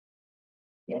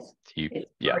 Yes.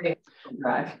 Yeah.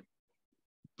 Drive.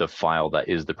 The file that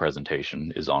is the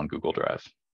presentation is on Google Drive.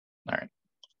 All right.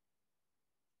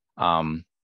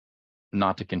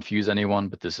 Not to confuse anyone,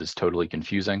 but this is totally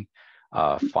confusing.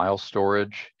 File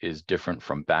storage is different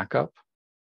from backup.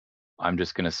 I'm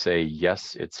just going to say,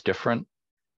 yes, it's different,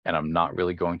 and I'm not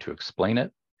really going to explain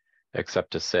it,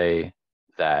 except to say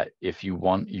that if you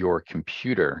want your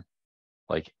computer,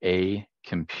 like a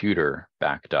computer,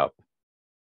 backed up,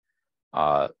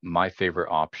 my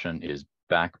favorite option is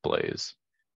Backblaze,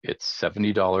 It's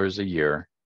 $70 a year.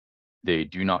 They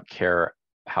do not care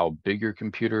how big your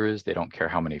computer is. They don't care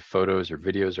how many photos or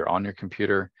videos are on your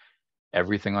computer.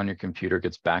 Everything on your computer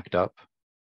gets backed up,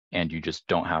 and you just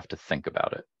don't have to think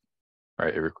about it,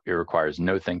 right? It requires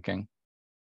no thinking.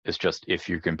 It's just if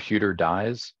your computer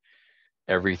dies,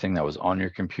 everything that was on your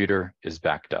computer is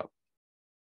backed up.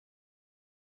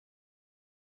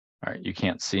 All right, you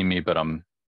can't see me, but I'm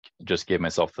just gave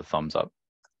myself the thumbs up.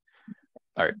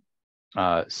 All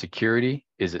right, security,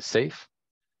 is it safe?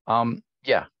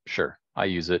 Yeah, sure, I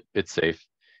use it, it's safe.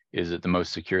 Is it the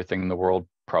most secure thing in the world?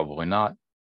 Probably not.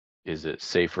 Is it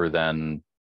safer than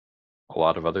a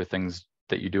lot of other things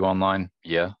that you do online?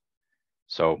 Yeah.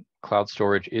 So cloud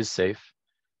storage is safe.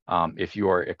 If you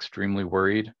are extremely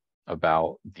worried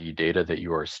about the data that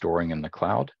you are storing in the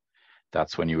cloud,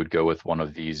 that's when you would go with one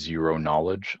of these zero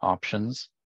knowledge options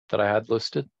that I had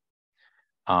listed.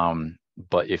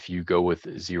 But if you go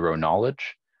with zero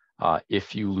knowledge,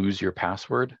 if you lose your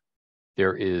password,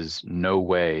 there is no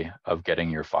way of getting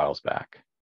your files back.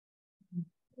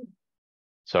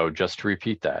 So just to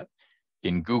repeat that,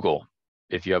 in Google,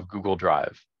 if you have Google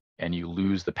Drive and you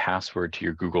lose the password to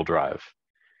your Google Drive,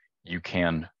 you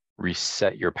can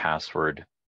reset your password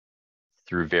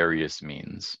through various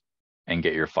means and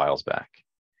get your files back.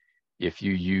 If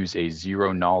you use a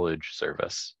zero knowledge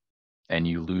service and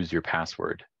you lose your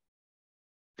password,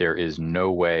 there is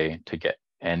no way to get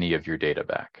any of your data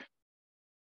back.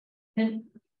 And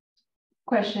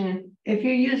question, if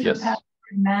you use Yes. the password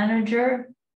manager,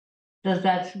 does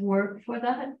that work for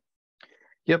that?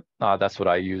 Yep, that's what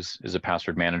I use is a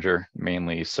password manager,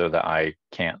 mainly so that I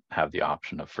can't have the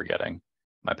option of forgetting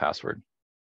my password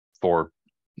for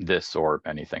this or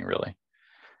anything really.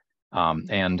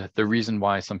 And the reason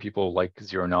why some people like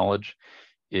zero knowledge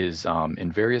is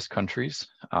in various countries,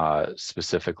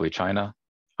 specifically China,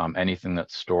 anything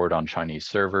that's stored on Chinese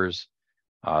servers,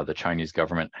 the Chinese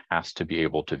government has to be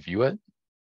able to view it.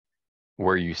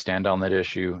 Where you stand on that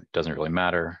issue doesn't really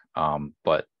matter,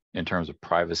 but in terms of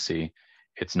privacy,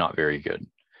 it's not very good.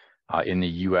 In the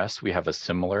US, we have a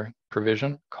similar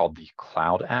provision called the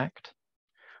Cloud Act,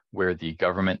 where the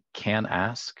government can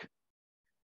ask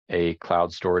a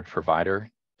cloud storage provider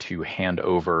to hand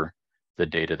over the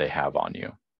data they have on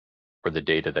you or the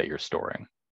data that you're storing.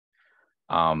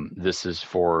 This is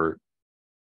for,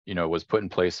 was put in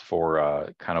place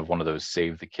for kind of one of those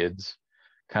save the kids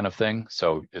kind of thing.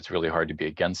 So it's really hard to be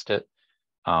against it.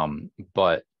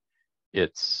 But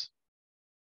it's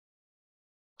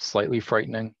slightly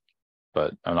frightening,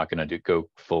 but I'm not going to go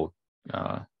full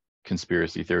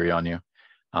conspiracy theory on you.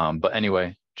 But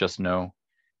anyway, just know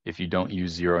if you don't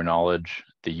use zero knowledge,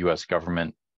 the US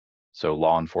government, so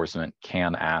law enforcement,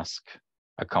 can ask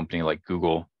a company like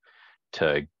Google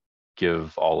to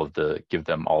give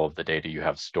them all of the data you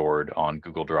have stored on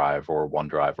Google Drive or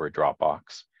OneDrive or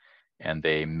Dropbox, and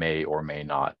they may or may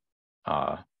not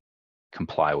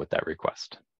comply with that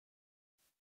request.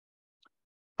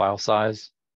 File size,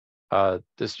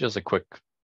 this is just a quick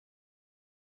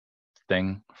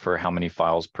thing for how many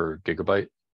files per gigabyte.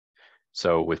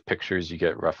 So with pictures, you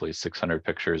get roughly 600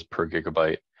 pictures per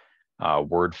gigabyte.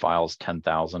 Word files,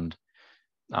 10,000.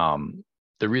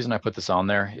 The reason I put this on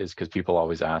there is because people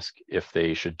always ask if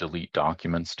they should delete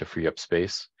documents to free up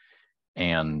space.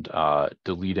 And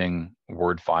deleting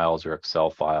Word files or Excel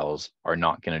files are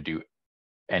not going to do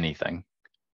anything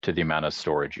to the amount of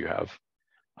storage you have.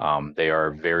 They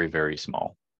are very, very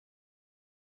small.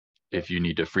 If you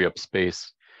need to free up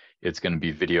space, it's going to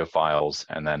be video files,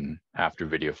 and then after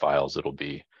video files, it'll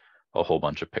be a whole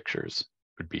bunch of pictures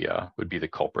would be the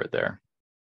culprit there.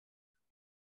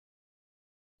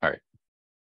 All right.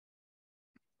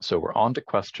 So we're on to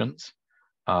questions,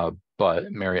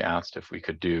 but Mary asked if we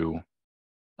could do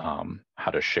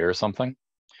how to share something.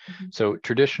 Mm-hmm. So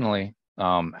traditionally,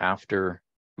 after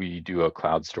we do a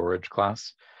cloud storage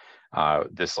class,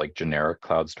 this like generic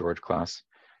cloud storage class,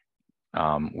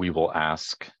 we will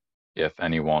ask if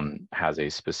anyone has a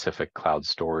specific cloud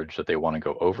storage that they want to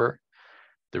go over.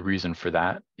 The reason for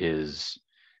that is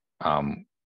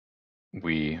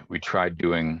we tried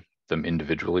doing them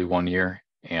individually one year,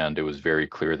 and it was very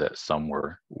clear that some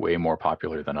were way more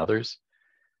popular than others.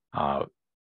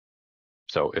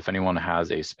 So if anyone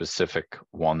has a specific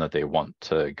one that they want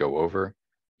to go over,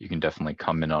 you can definitely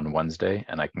come in on Wednesday,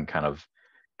 and I can kind of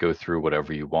go through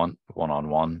whatever you want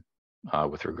one-on-one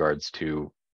with regards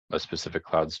to a specific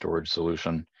cloud storage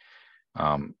solution.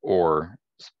 Or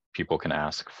people can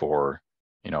ask for,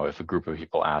 if a group of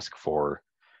people ask for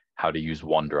how to use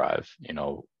OneDrive,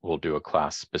 we'll do a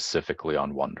class specifically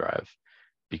on OneDrive,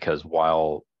 because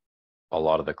while a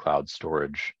lot of the cloud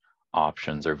storage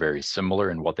options are very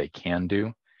similar in what they can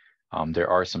do, There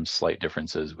are some slight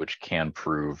differences which can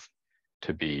prove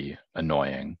to be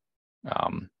annoying.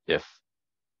 If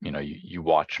you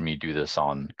watch me do this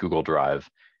on Google Drive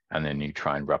and then you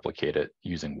try and replicate it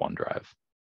using OneDrive.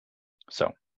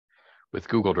 So with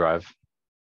Google Drive,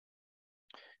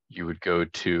 you would go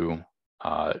to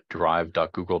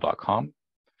drive.google.com.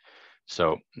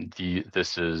 So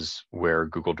this is where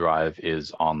Google Drive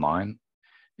is online.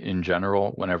 In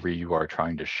general, whenever you are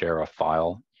trying to share a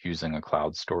file using a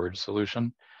cloud storage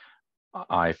solution,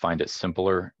 I find it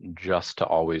simpler just to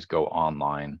always go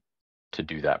online to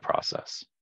do that process.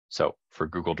 So for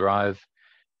Google Drive,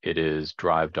 it is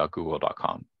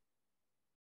drive.google.com.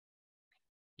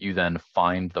 You then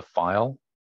find the file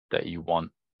that you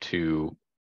want to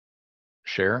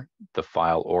share, the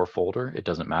file or folder, it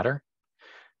doesn't matter.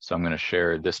 So I'm going to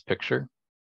share this picture,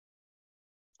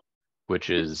 which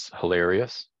is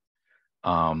hilarious.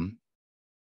 I'm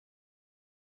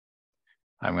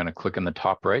going to click in the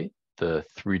top right, the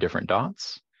 3 different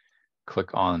dots,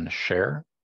 click on share.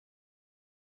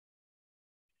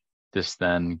 This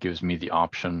then gives me the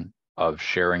option of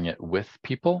sharing it with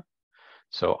people.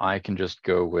 So I can just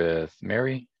go with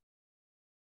Mary.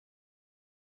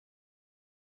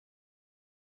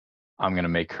 I'm going to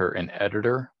make her an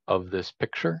editor of this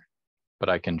picture, but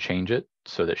I can change it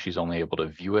so that she's only able to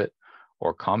view it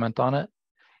or comment on it.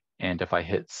 And if I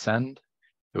hit send,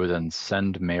 it would then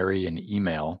send Mary an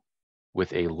email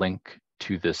with a link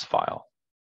to this file.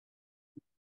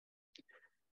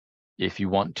 If you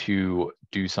want to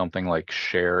do something like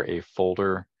share a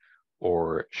folder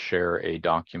or share a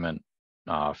document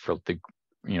for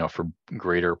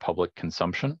greater public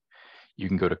consumption, you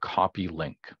can go to copy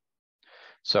link.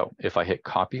 So if I hit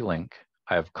copy link,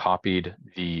 I have copied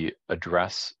the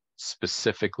address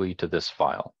specifically to this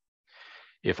file.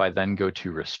 If I then go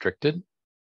to restricted,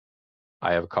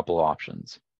 I have a couple of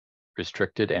options,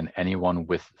 restricted and anyone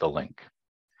with the link.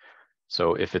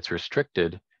 So if it's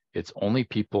restricted, it's only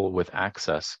people with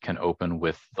access can open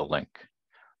with the link.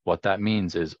 What that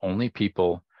means is only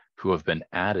people who have been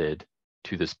added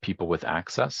to this people with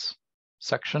access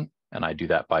section, and I do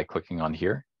that by clicking on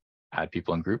here, add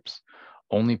people in groups.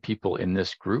 Only people in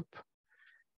this group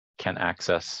can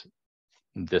access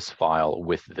this file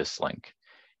with this link.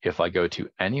 If I go to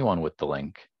anyone with the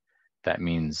link, that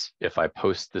means if I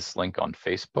post this link on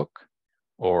Facebook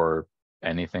or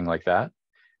anything like that,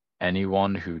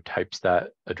 anyone who types that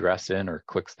address in or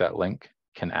clicks that link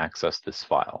can access this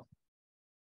file.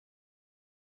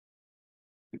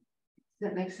 Does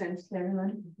that make sense to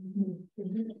everyone?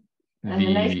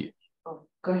 Oh,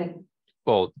 go ahead.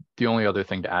 Well, the only other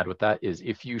thing to add with that is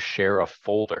if you share a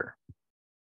folder.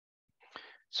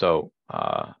 So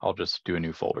I'll just do a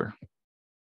new folder.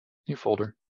 New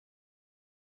folder.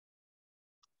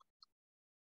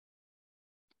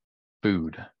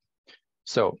 Food.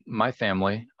 So my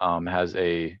family has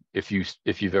a, if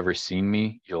you've ever seen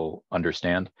me, you'll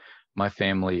understand. My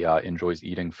family enjoys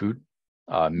eating food,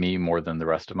 me more than the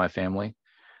rest of my family.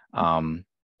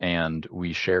 And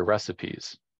we share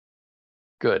recipes.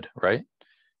 Good, right?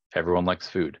 Everyone likes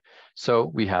food.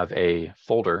 So we have a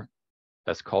folder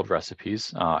that's called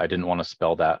recipes. I didn't want to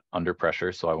spell that under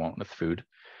pressure, so I went with food.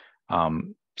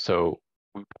 So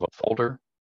we have a folder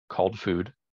called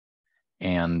food,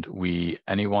 and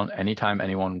anytime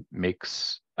anyone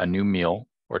makes a new meal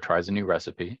or tries a new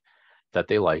recipe that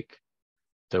they like,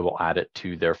 they will add it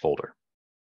to their folder.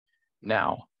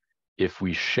 Now, if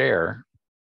we share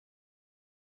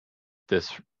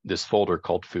this folder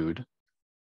called food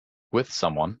with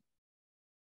someone,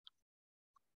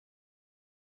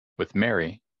 with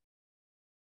Mary,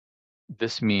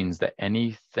 this means that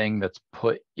anything that's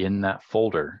put in that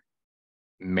folder,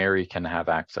 Mary can have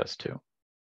access to.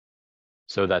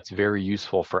 So that's very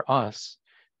useful for us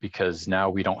because now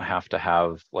we don't have to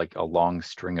have like a long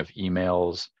string of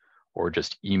emails or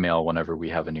just email whenever we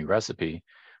have a new recipe.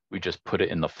 We just put it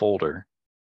in the folder,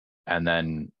 and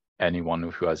then anyone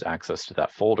who has access to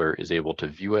that folder is able to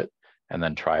view it and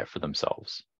then try it for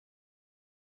themselves.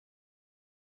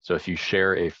 So if you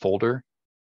share a folder,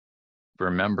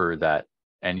 remember that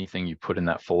anything you put in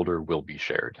that folder will be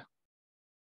shared.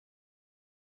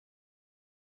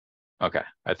 Okay,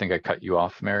 I think I cut you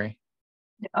off, Mary.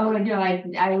 Oh, no,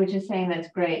 I was just saying that's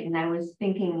great. And I was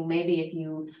thinking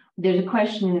maybe there's a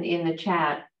question in the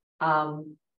chat,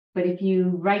 but if you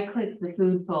right click the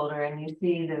food folder and you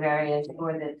see the various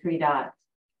or the 3 dots,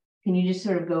 can you just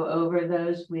sort of go over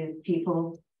those with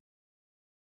people?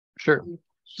 Sure.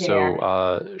 Share.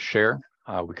 So share,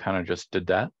 we kind of just did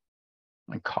that.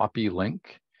 And copy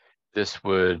link.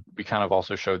 We kind of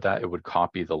also showed that it would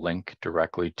copy the link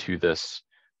directly to this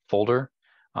folder.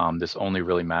 This only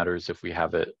really matters if we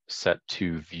have it set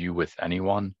to view with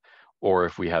anyone, or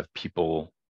if we have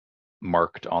people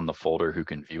marked on the folder who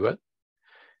can view it.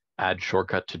 Add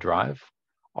shortcut to Drive.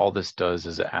 All this does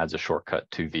is it adds a shortcut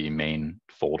to the main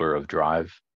folder of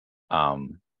Drive.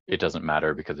 It doesn't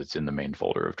matter because it's in the main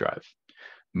folder of Drive.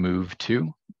 Move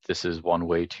to, this is one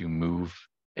way to move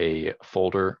a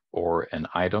folder or an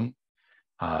item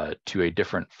to a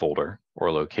different folder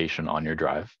or location on your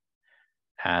Drive.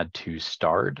 Add to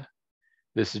starred.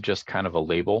 This is just kind of a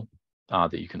label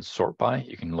that you can sort by.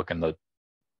 You can look on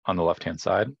the left-hand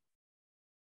side.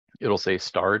 It'll say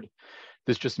starred.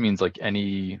 This just means like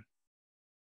anything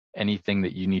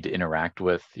that you need to interact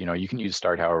with. You know, you can use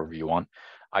starred however you want.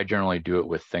 I generally do it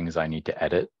with things I need to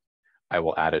edit. I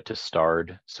will add it to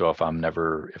starred. So if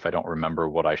I don't remember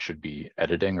what I should be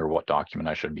editing or what document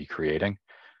I should be creating,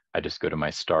 I just go to my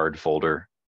starred folder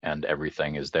and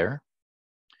everything is there.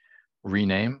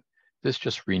 Rename, this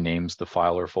just renames the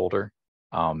file or folder.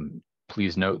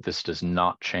 Please note this does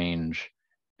not change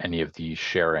any of the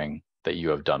sharing that you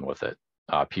have done with it.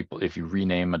 If you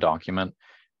rename a document,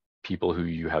 people who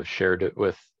you have shared it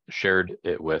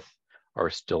with are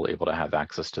still able to have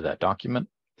access to that document.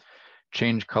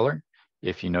 Change color.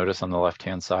 If you notice on the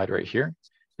left-hand side right here,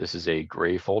 this is a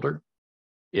gray folder.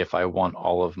 If I want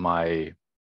all of my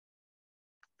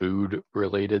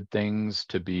food-related things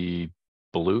to be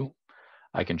blue,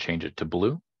 I can change it to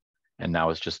blue. And now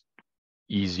it's just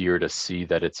easier to see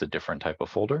that it's a different type of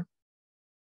folder.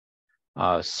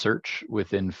 Search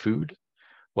within food.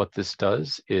 What this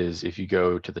does is if you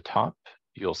go to the top,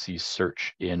 you'll see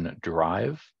search in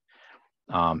Drive.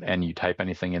 And you type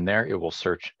anything in there, it will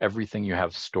search everything you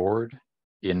have stored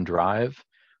in Drive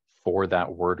for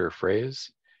that word or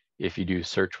phrase. If you do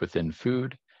search within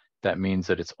food, that means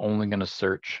that it's only going to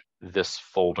search this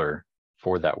folder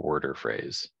for that word or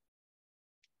phrase.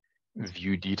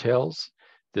 View details.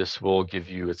 This will give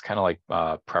you, it's kind of like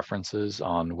preferences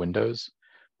on Windows,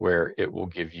 where it will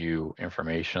give you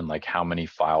information like how many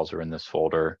files are in this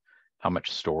folder, how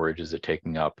much storage is it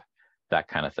taking up, that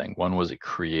kind of thing. When was it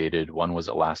created? When was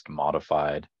it last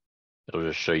modified? It'll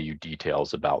just show you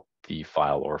details about the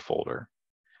file or folder.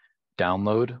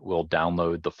 Download will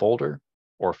download the folder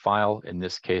or file, in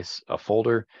this case, a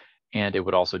folder, and it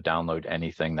would also download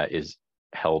anything that is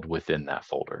held within that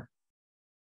folder.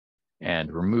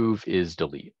 And remove is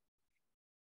delete.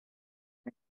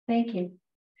 Thank you.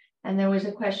 And there was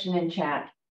a question in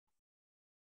chat.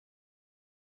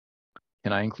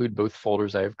 Can I include both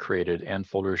folders I have created and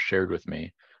folders shared with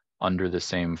me under the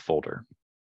same folder?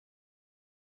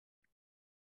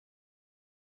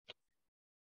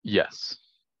 Yes.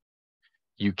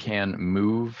 You can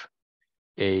move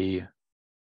a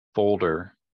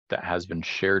folder that has been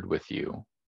shared with you.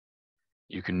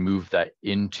 You can move that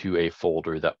into a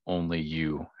folder that only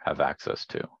you have access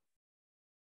to.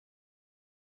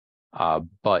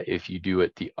 But if you do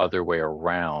it the other way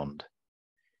around,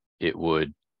 it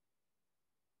would,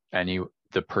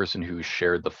 the person who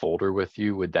shared the folder with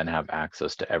you would then have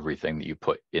access to everything that you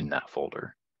put in that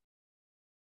folder.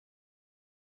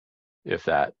 If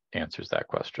that answers that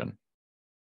question.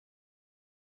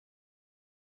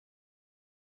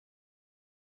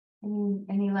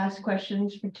 Any last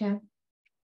questions for Tim?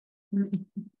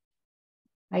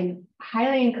 I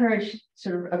highly encourage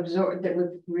sort of absorb that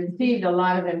we've received a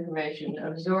lot of information,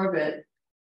 absorb it.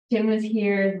 Tim is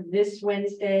here this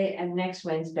Wednesday and next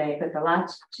Wednesday, but the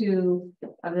last 2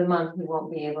 of the month we won't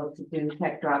be able to do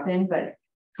tech drop-in, but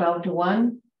 12 to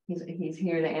 1, he's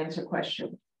here to answer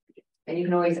questions. And you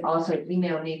can always also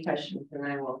email me questions and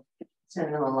I will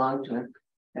send them along to him.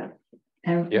 So.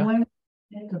 And when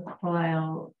the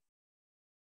file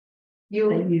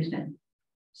you used it?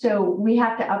 So we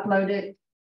have to upload it.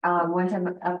 Once I've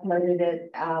uploaded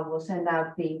it, we'll send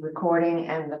out the recording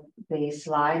and the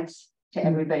slides to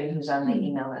everybody who's on the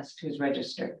email list, who's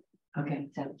registered. Okay.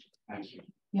 So, Thank you.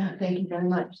 yeah, thank you very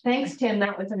much. Thanks, Tim.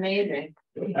 That was amazing.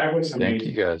 That was amazing. Thank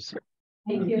you guys.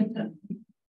 Thank you.